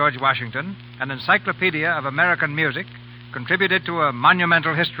biography of George Washington, an encyclopedia of American music, contributed to a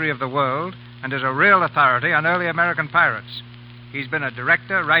monumental history of the world, and is a real authority on early American pirates. He's been a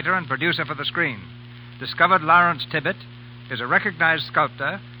director, writer, and producer for the screen, discovered Lawrence Tibbett, is a recognized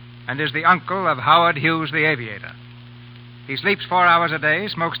sculptor, and is the uncle of Howard Hughes the aviator. He sleeps 4 hours a day,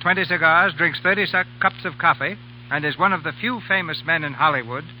 smokes 20 cigars, drinks 30 cups of coffee, and is one of the few famous men in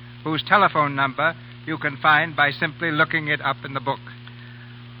Hollywood whose telephone number you can find by simply looking it up in the book.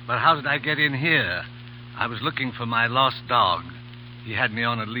 But how did I get in here? I was looking for my lost dog. He had me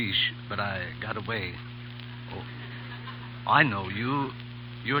on a leash, but I got away. I know you.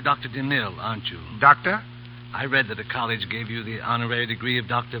 You're Dr. DeMille, aren't you? Doctor? I read that a college gave you the honorary degree of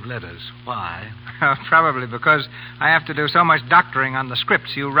Doctor of Letters. Why? Probably because I have to do so much doctoring on the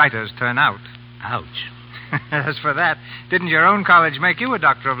scripts you writers turn out. Ouch. As for that, didn't your own college make you a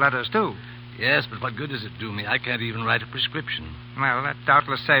Doctor of Letters, too? Yes, but what good does it do me? I can't even write a prescription. Well, that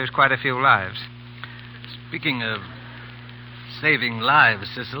doubtless saves quite a few lives. Speaking of saving lives,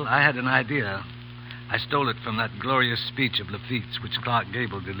 Cecil, I had an idea. I stole it from that glorious speech of Lafitte's, which Clark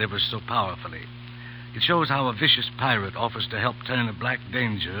Gable delivers so powerfully. It shows how a vicious pirate offers to help turn a black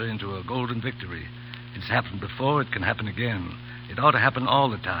danger into a golden victory. It's happened before, it can happen again. It ought to happen all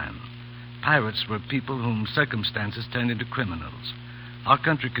the time. Pirates were people whom circumstances turned into criminals. Our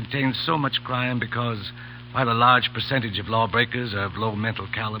country contains so much crime because, while a large percentage of lawbreakers are of low mental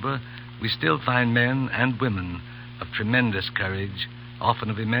caliber, we still find men and women of tremendous courage, often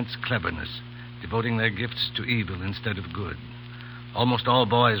of immense cleverness, devoting their gifts to evil instead of good. Almost all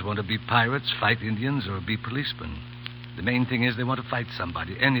boys want to be pirates, fight Indians, or be policemen. The main thing is they want to fight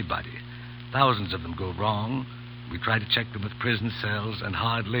somebody, anybody. Thousands of them go wrong. We try to check them with prison cells and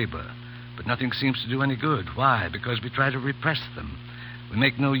hard labor. But nothing seems to do any good. Why? Because we try to repress them. We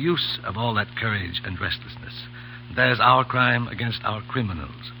make no use of all that courage and restlessness. There's our crime against our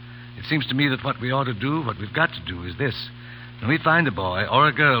criminals. It seems to me that what we ought to do, what we've got to do, is this. When we find a boy or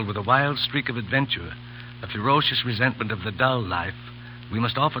a girl with a wild streak of adventure, a ferocious resentment of the dull life, we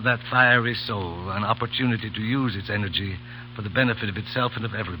must offer that fiery soul an opportunity to use its energy for the benefit of itself and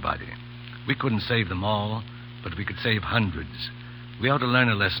of everybody. We couldn't save them all, but we could save hundreds. We ought to learn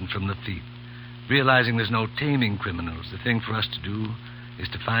a lesson from Lafitte. Realizing there's no taming criminals, the thing for us to do is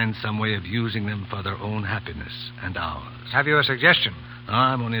to find some way of using them for their own happiness and ours. Have you a suggestion? Oh,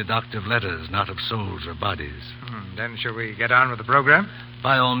 I'm only a doctor of letters, not of souls or bodies. Then shall we get on with the program?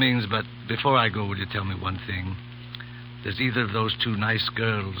 By all means, but before I go, will you tell me one thing? Does either of those two nice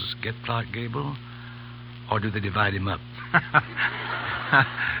girls get Clark Gable, or do they divide him up?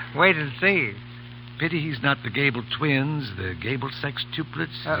 Wait and see. Pity he's not the Gable twins, the Gable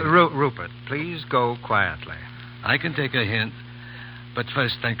sextuplets. Rupert, please go quietly. I can take a hint. But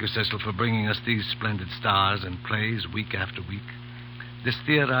first, thank you, Cecil, for bringing us these splendid stars and plays week after week. This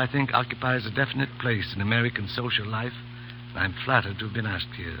theater, I think, occupies a definite place in American social life, and I'm flattered to have been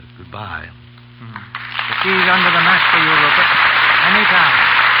asked here. Goodbye. The key's under the mat for you, Rupert. Anytime.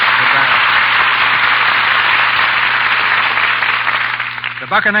 Goodbye. The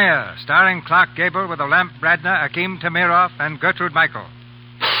Buccaneer, starring Clark Gable with Olamp Bradner, Akeem Tamirov, and Gertrude Michael.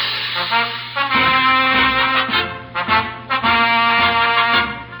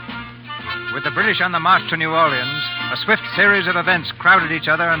 With the British on the march to New Orleans, a swift series of events crowded each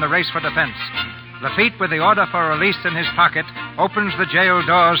other in the race for defense. Lafitte, with the order for release in his pocket, opens the jail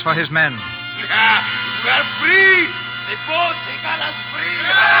doors for his men. We are free! The boat, they got us free!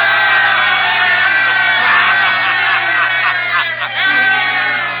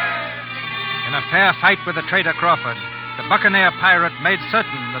 In a fair fight with the traitor Crawford, the Buccaneer pirate made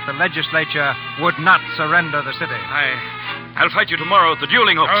certain that the legislature would not surrender the city. I'll fight you tomorrow at the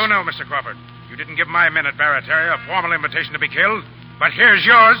dueling hooks. Oh, no, Mr. Crawford. You didn't give my men at Barataria a formal invitation to be killed, but here's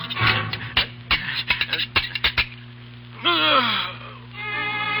yours.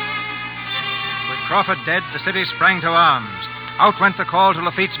 With Crawford dead, the city sprang to arms. Out went the call to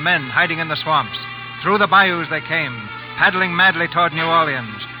Lafitte's men hiding in the swamps. Through the bayous they came, paddling madly toward New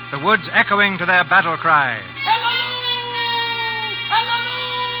Orleans, the woods echoing to their battle cry.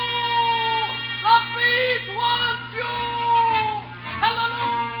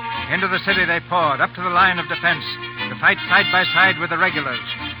 Into the city they poured, up to the line of defense, to fight side by side with the regulars,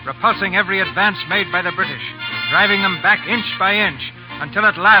 repulsing every advance made by the British, driving them back inch by inch, until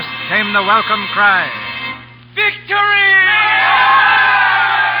at last came the welcome cry. Victory!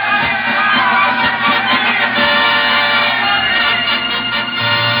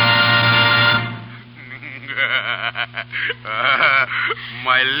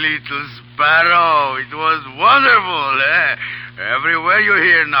 My little sparrow, it was wonderful, eh? Everywhere you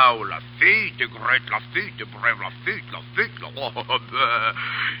hear now, Lafitte, the great Lafitte, the brave Lafitte, Lafitte. Oh,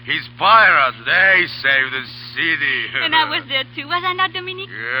 his pirates, they saved the city. And I was there, too. Was I not, Dominique?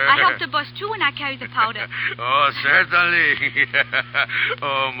 Yeah. I helped the boss, too, when I carried the powder. Oh, certainly.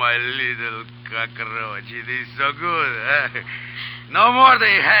 Oh, my little cockroach, it is so good, eh? No more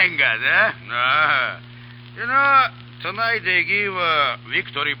they hang us, eh? You know, tonight they give a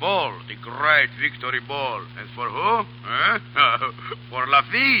victory ball, the great victory ball. And for who? For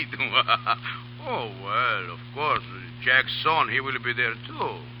Lafitte. Oh, well, of course, Jack's son, he will be there,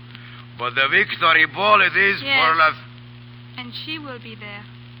 too. But the victory ball, it is yes. for Lafitte. And she will be there.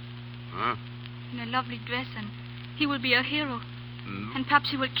 Huh? In a lovely dress, and He will be a hero. And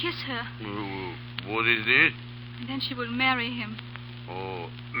perhaps he will kiss her. What is this? And then she will marry him. Oh,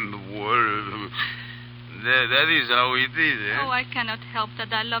 well, that is how it is, eh? Oh, I cannot help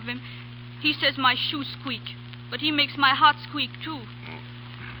that I love him. He says my shoes squeak, but he makes my heart squeak, too.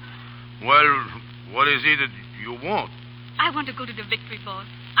 Well, what is it that you want? I want to go to the victory ball.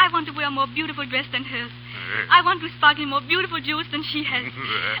 I want to wear a more beautiful dress than hers. I want to sparkle in more beautiful jewels than she has.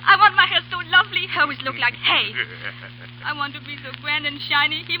 I want my hair so lovely, her always look like hay. I want to be so grand and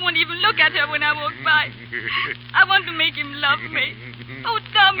shiny, he won't even look at her when I walk by. I want to make him love me. Oh,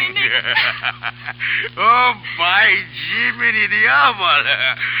 Dominic. Oh, by Jiminy Diablo.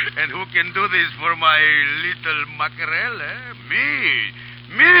 And who can do this for my little mackerel, eh?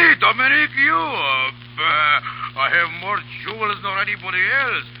 Me, Dominic, you. I have more jewels than anybody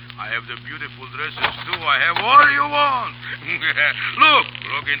else. I have the beautiful dresses, too. I have all you want.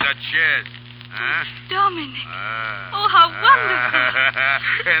 Look in that chest. Huh? Dominic. Oh, how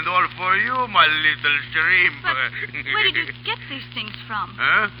wonderful. And all for you, my little shrimp. But where did you get these things from?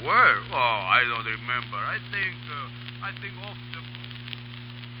 Huh? Where? Oh, I don't remember. I think off the...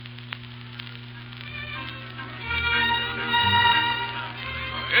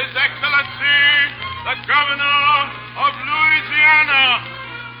 His Excellency, the Governor of Louisiana,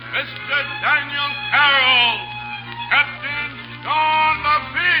 Mr. Daniel Carroll, Captain John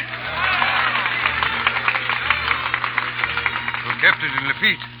Lafitte. Captain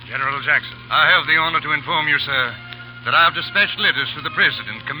Lafitte. General Jackson. I have the honor to inform you, sir, that I have dispatched letters to the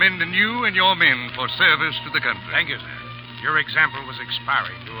President commending you and your men for service to the country. Thank you, sir. Your example was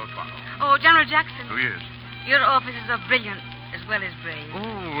expiring to a follow. Oh, General Jackson. Oh, yes. Your officers are brilliant as well as brave.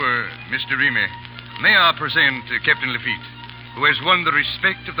 Mr. Remy, may I present Captain Lafitte, who has won the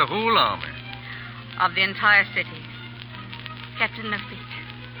respect of the whole army. Of the entire city. Captain Lafitte.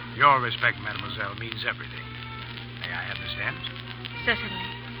 Your respect, mademoiselle, means everything. May I have the stamps? Certainly.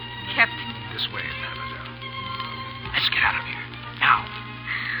 Captain. This way, mademoiselle. Let's get out of here. Now.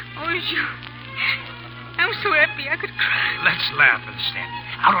 Oh, I'm so happy I could cry. Let's laugh instead.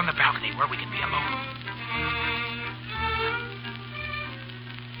 Out on the balcony where we can be alone.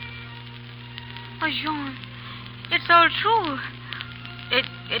 Oh, Jean, it's all true.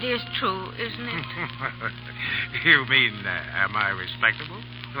 It is true, isn't it? You mean, am I respectable?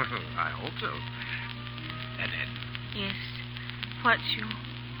 I hope so. Annette. Yes. What's you?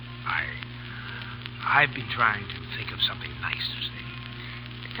 I've been trying to think of something nice to say.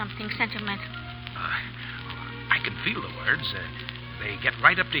 Something sentimental. I can feel the words. They get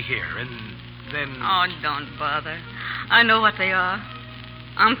right up to here, and then... Oh, don't bother. I know what they are.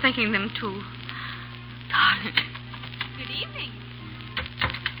 I'm thinking them, too. Darling. Good evening.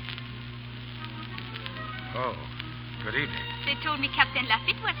 Oh, good evening. They told me Captain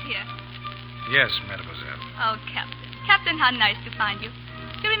Lafitte was here. Yes, mademoiselle. Oh, Captain. Captain, how nice to find you.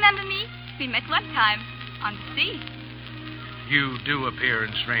 Do you remember me? We met one time on the sea. You do appear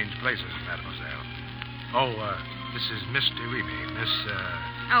in strange places, mademoiselle. Oh, this is Miss Deremy. Miss,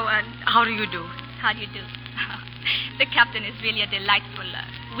 how do you do? How do you do? The captain is really a delightful,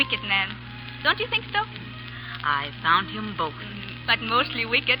 wicked man. Don't you think so? I found him both. But mostly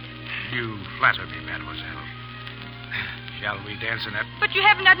wicked. You flatter me, mademoiselle. Shall we dance, Annette? But you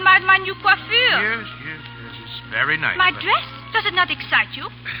haven't admired my new coiffure. Yes, it's very nice. My dress? Does it not excite you?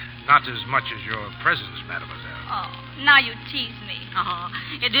 Not as much as your presence, mademoiselle. Oh, now you tease me. Oh,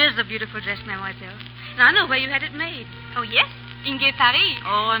 it is a beautiful dress, mademoiselle. And I know where you had it made. Oh, yes? In Gay Paris.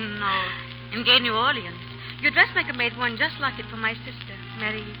 Oh, no. In Gay New Orleans. Your dressmaker made one just like it for my sister,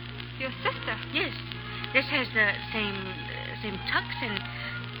 Mary. Your sister? Yes. This has the same tucks and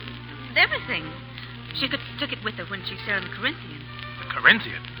everything. She took it with her when she sailed on the Corinthian. The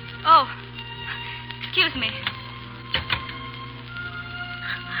Corinthian? Oh, excuse me.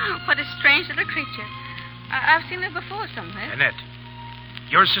 What a strange little creature. I've seen her before somewhere. Annette,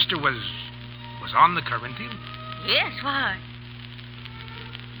 your sister was on the Corinthian? Yes, why?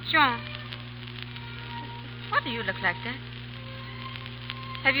 Jean, what do you look like that?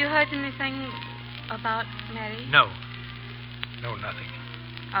 Have you heard anything about Mary? No, nothing.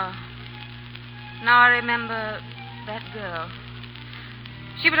 Oh. Now I remember that girl.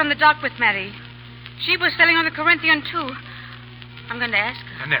 She was on the dock with Mary. She was sailing on the Corinthian, too. I'm going to ask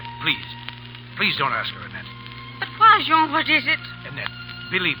her. Annette, please. Please don't ask her, Annette. But why, Jean? What is it? Annette,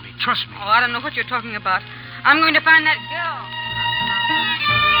 believe me. Trust me. Oh, I don't know what you're talking about. I'm going to find that girl.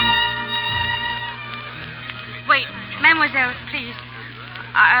 Wait, mademoiselle, please.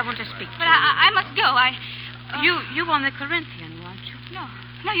 I want to speak to But you. I must go. You on the Corinthian, weren't you?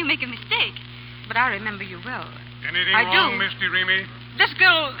 No, you make a mistake. But I remember you well. Anything I wrong, do. Miss Deremy? This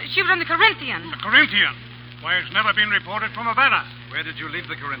girl, she was on the Corinthian. The Corinthian? Why, it's never been reported from Havana. Where did you leave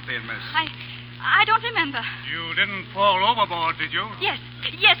the Corinthian, miss? I don't remember. You didn't fall overboard, did you? Yes,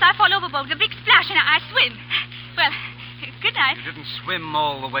 I fall overboard with a big splash and I swim. Well, good night. You didn't swim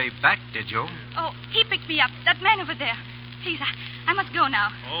all the way back, did you? Oh, he picked me up. That man over there. Please, I must go now.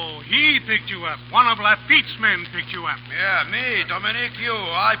 Oh, he picked you up. One of Lafitte's men picked you up. Yeah, me, Dominique, you.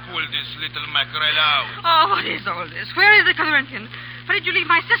 I pulled this little mackerel out. Oh, what is all this? Where is the Corinthian? Where did you leave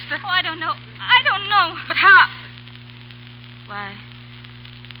my sister? Oh, I don't know. But how? Why,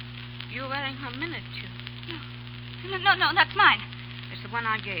 you're wearing her miniature. No, that's mine. It's the one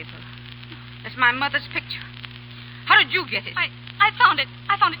I gave her. It's my mother's picture. How did you get it? I found it.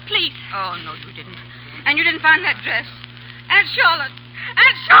 Please. Oh, no, you didn't. And you didn't find that dress. Aunt Charlotte!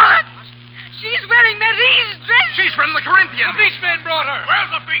 She's wearing Marie's dress. She's from the Corinthian. The beach man brought her.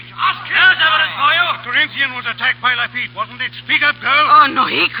 Where's the beach? Ask him. There's evidence for you. The Corinthian was attacked by Lafitte, wasn't it? Speak up, girl. Oh,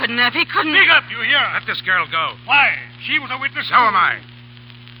 no, he couldn't have. He couldn't. Speak up, you hear? Let this girl go. Why? She was a witness. So am I.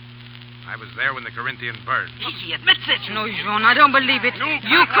 I was there when the Corinthian burned. He admits it. No, Jean, I don't believe it.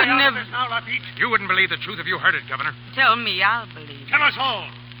 You couldn't have. Now, Lafitte. You wouldn't believe the truth if you heard it, Governor. Tell me, I'll believe. Tell us all.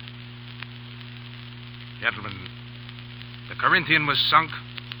 Gentlemen, the Corinthian was sunk,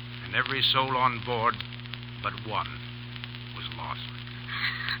 and every soul on board but one was lost.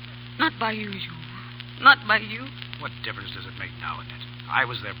 Not by you, Jean. Not by you. What difference does it make now, Annette? I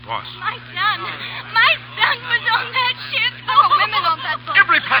was their boss. My son was on that ship. There were women on that boat.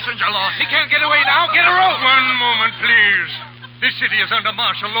 Every passenger lost. He can't get away now. Get her out. One moment, please. This city is under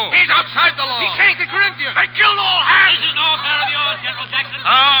martial law. He's outside the law. He sank the Corinthian. They killed all hands. This is no affair of yours, General Jackson.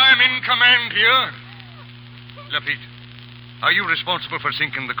 I'm in command here. Lafitte, are you responsible for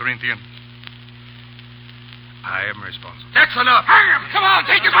sinking the Corinthian? I am responsible. That's enough. Hang him! Come on,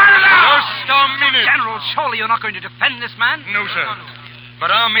 take your partner now! Just a minute. General, surely you're not going to defend this man? No, sir. But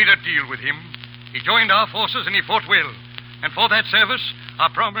I made a deal with him. He joined our forces and he fought well. And for that service, I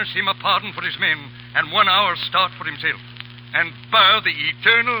promised him a pardon for his men and 1 hour's start for himself. And by the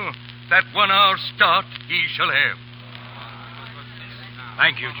eternal, that 1 hour's start he shall have.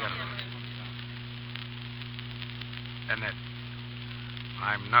 Thank you, gentlemen. Annette,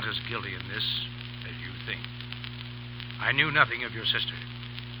 I'm not as guilty in this as you think. I knew nothing of your sister.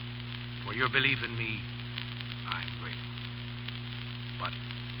 For your belief in me, I'm grateful. But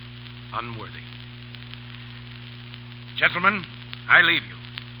unworthy. Gentlemen, I leave you.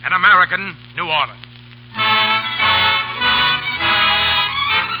 An American, New Orleans.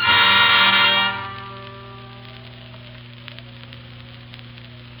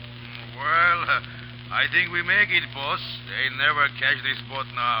 Well, I think we make it, boss. They never catch this boat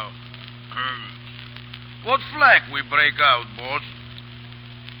now. What flag we break out, boss?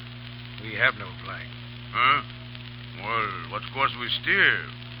 We have no flag. Huh? Well, what course we steer?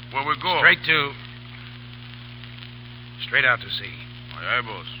 Where we go? Straight out to sea. Aye,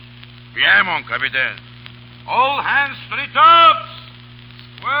 boss. Bien, mon capitaine. All hands to the tops.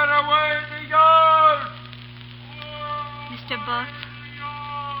 Square away the yards. Mr. Boss.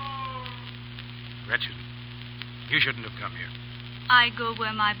 Gretchen, you shouldn't have come here. I go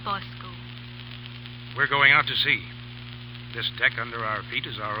where my boss goes. We're going out to sea. This deck under our feet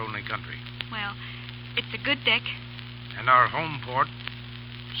is our only country. Well, it's a good deck. And our home port,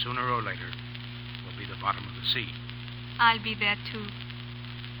 sooner or later, will be the bottom of the sea. I'll be there, too.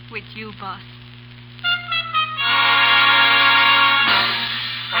 With you, boss.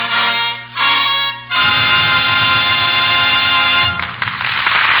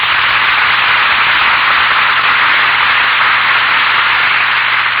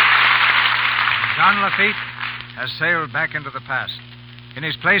 John Lafitte has sailed back into the past. In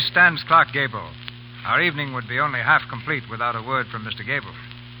his place stands Clark Gable. Our evening would be only half complete without a word from Mr. Gable.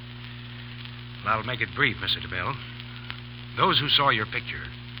 Well, I'll make it brief, Mr. DeMille. Those who saw your picture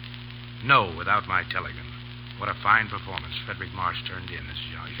know, without my telling them, what a fine performance Frederick Marsh turned in as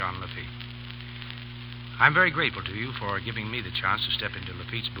Jean Lafitte. I'm very grateful to you for giving me the chance to step into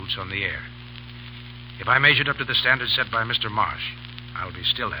Lafitte's boots on the air. If I measured up to the standards set by Mr. Marsh, I'll be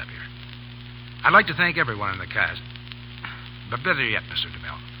still happier. I'd like to thank everyone in the cast. But better yet, Mr.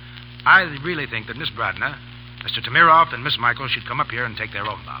 DeMille, I really think that Miss Bradner, Mr. Tamiroff, and Miss Michael should come up here and take their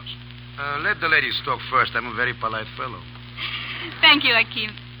own bows. Let the ladies talk first. I'm a very polite fellow. Thank you,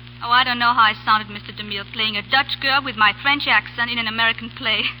 Hakim. Oh, I don't know how I sounded, Mr. DeMille, playing a Dutch girl with my French accent in an American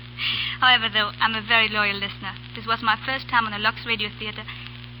play. However, though, I'm a very loyal listener. This was my first time on a Lux Radio Theater,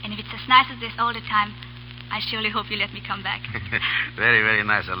 and if it's as nice as this all the time, I surely hope you let me come back. Very, very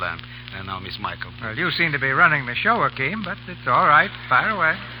nice, Alan. And now, Miss Michael. Well, you seem to be running the show, Hakim, but it's all right. Fire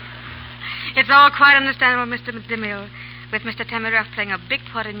away. It's all quite understandable, Mr. DeMille, with Mr. Tamiroff playing a big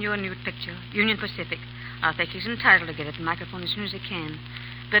part in your new picture, Union Pacific. I think he's entitled to get at the microphone as soon as he can.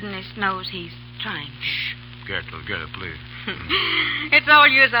 Goodness knows he's trying. Shh. Gertrude, please. It's all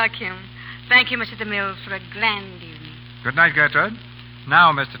yours, Kim. Thank you, Mr. DeMille, for a grand evening. Good night, Gertrude.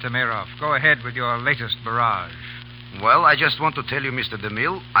 Now, Mr. Tamiroff, go ahead with your latest barrage. Well, I just want to tell you, Mr.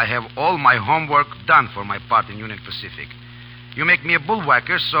 DeMille, I have all my homework done for my part in Union Pacific. You make me a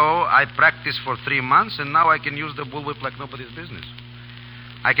bullwhacker, so I practiced for 3 months, and now I can use the bullwhip like nobody's business.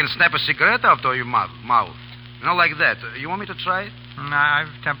 I can snap a cigarette out of your mouth. You know, like that. You want me to try it? I've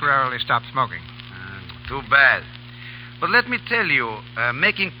temporarily stopped smoking. Too bad. But let me tell you,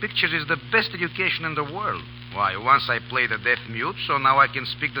 making pictures is the best education in the world. Why, once I played a deaf mute, so now I can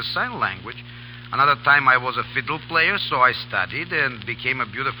speak the sign language. Another time I was a fiddle player, so I studied and became a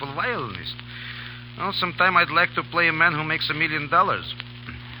beautiful violinist. Well, sometime I'd like to play a man who makes $1 million.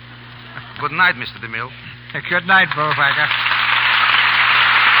 Good night, Mr. DeMille. Good night, bullwhacker.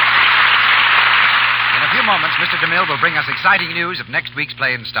 In a few moments, Mr. DeMille will bring us exciting news of next week's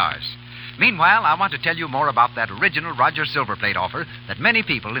Play in Stars. Meanwhile, I want to tell you more about that original Roger Silverplate offer that many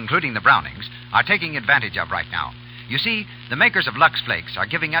people, including the Brownings, are taking advantage of right now. You see, the makers of Lux Flakes are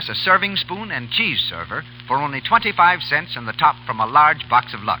giving us a serving spoon and cheese server for only 25 cents on the top from a large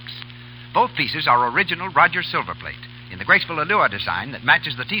box of Lux. Both pieces are original Roger Silverplate in the graceful allure design that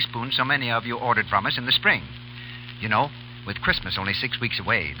matches the teaspoon so many of you ordered from us in the spring. You know, with Christmas only 6 weeks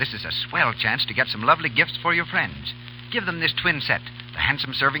away, this is a swell chance to get some lovely gifts for your friends. Give them this twin set, the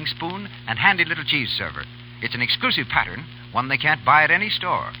handsome serving spoon and handy little cheese server. It's an exclusive pattern, one they can't buy at any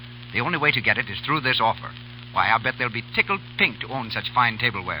store. The only way to get it is through this offer. Why, I'll bet they'll be tickled pink to own such fine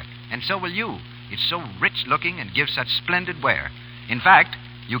tableware. And so will you. It's so rich-looking and gives such splendid wear. In fact,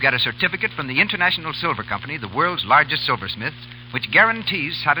 you get a certificate from the International Silver Company, the world's largest silversmiths, which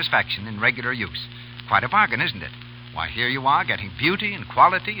guarantees satisfaction in regular use. Quite a bargain, isn't it? Why, here you are, getting beauty and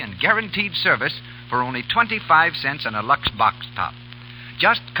quality and guaranteed service for only 25 cents on a Lux box top.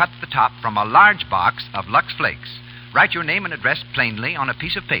 Just cut the top from a large box of Lux Flakes. Write your name and address plainly on a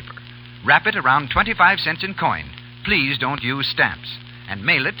piece of paper. Wrap it around 25 cents in coin. Please don't use stamps. And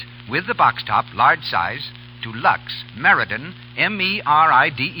mail it with the box top, large size, to Lux, Meriden,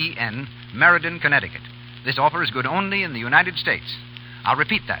 M-E-R-I-D-E-N, Meriden, Connecticut. This offer is good only in the United States. I'll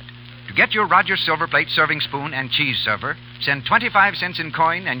repeat that. To get your Roger Silverplate serving spoon and cheese server, send 25 cents in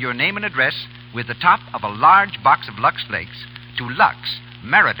coin and your name and address with the top of a large box of Lux Flakes to Lux,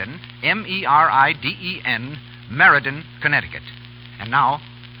 Meriden, M-E-R-I-D-E-N, Meriden, Connecticut. And now,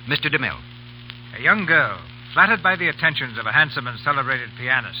 Mr. DeMille. A young girl, flattered by the attentions of a handsome and celebrated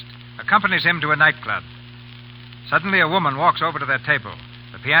pianist, accompanies him to a nightclub. Suddenly, a woman walks over to their table.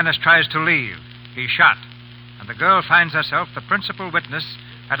 The pianist tries to leave. He's shot. And the girl finds herself the principal witness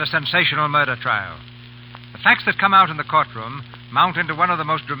at a sensational murder trial. The facts that come out in the courtroom mount into one of the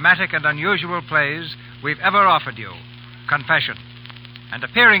most dramatic and unusual plays we've ever offered you, Confession. And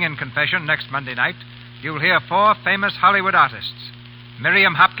appearing in Confession next Monday night, you'll hear 4 famous Hollywood artists: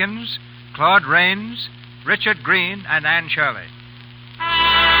 Miriam Hopkins, Claude Rains, Richard Green, and Anne Shirley.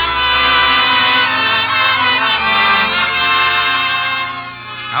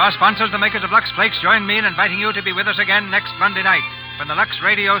 Our sponsors, the makers of Lux Flakes, join me in inviting you to be with us again next Monday night when the Lux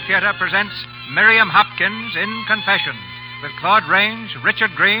Radio Theater presents Miriam Hopkins in Confession with Claude Rains,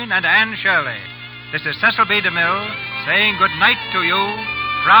 Richard Green, and Anne Shirley. This is Cecil B. DeMille saying good night to you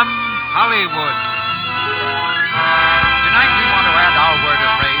from Hollywood. Tonight we want to add our word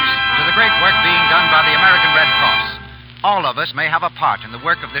of praise to the great work being done by the American Red Cross. All of us may have a part in the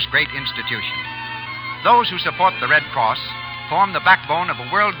work of this great institution. Those who support the Red Cross form the backbone of a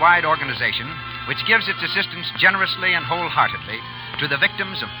worldwide organization which gives its assistance generously and wholeheartedly to the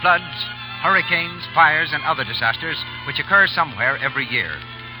victims of floods, hurricanes, fires, and other disasters which occur somewhere every year.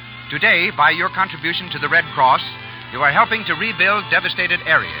 Today, by your contribution to the Red Cross, you are helping to rebuild devastated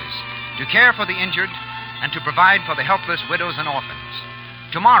areas, to care for the injured, and to provide for the helpless widows and orphans.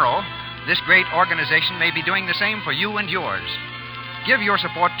 Tomorrow, this great organization may be doing the same for you and yours. Give your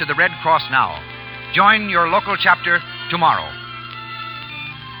support to the Red Cross now. Join your local chapter tomorrow.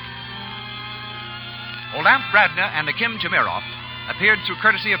 Olamp Bradner and Akim Tamiroff appeared through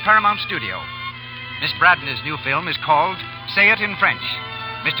courtesy of Paramount Studio. Miss Bradner's new film is called Say It in French.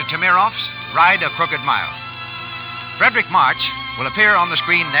 Mr. Tamiroff's Ride a Crooked Mile. Frederick March will appear on the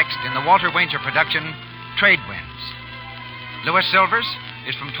screen next in the Walter Wanger production, Trade Winds. Louis Silvers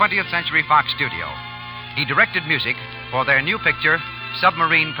is from 20th Century Fox Studio. He directed music for their new picture,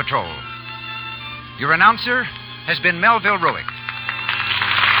 Submarine Patrol. Your announcer has been Melville Ruick.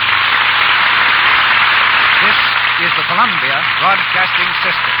 This is the Columbia Broadcasting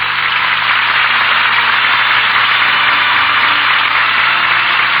System.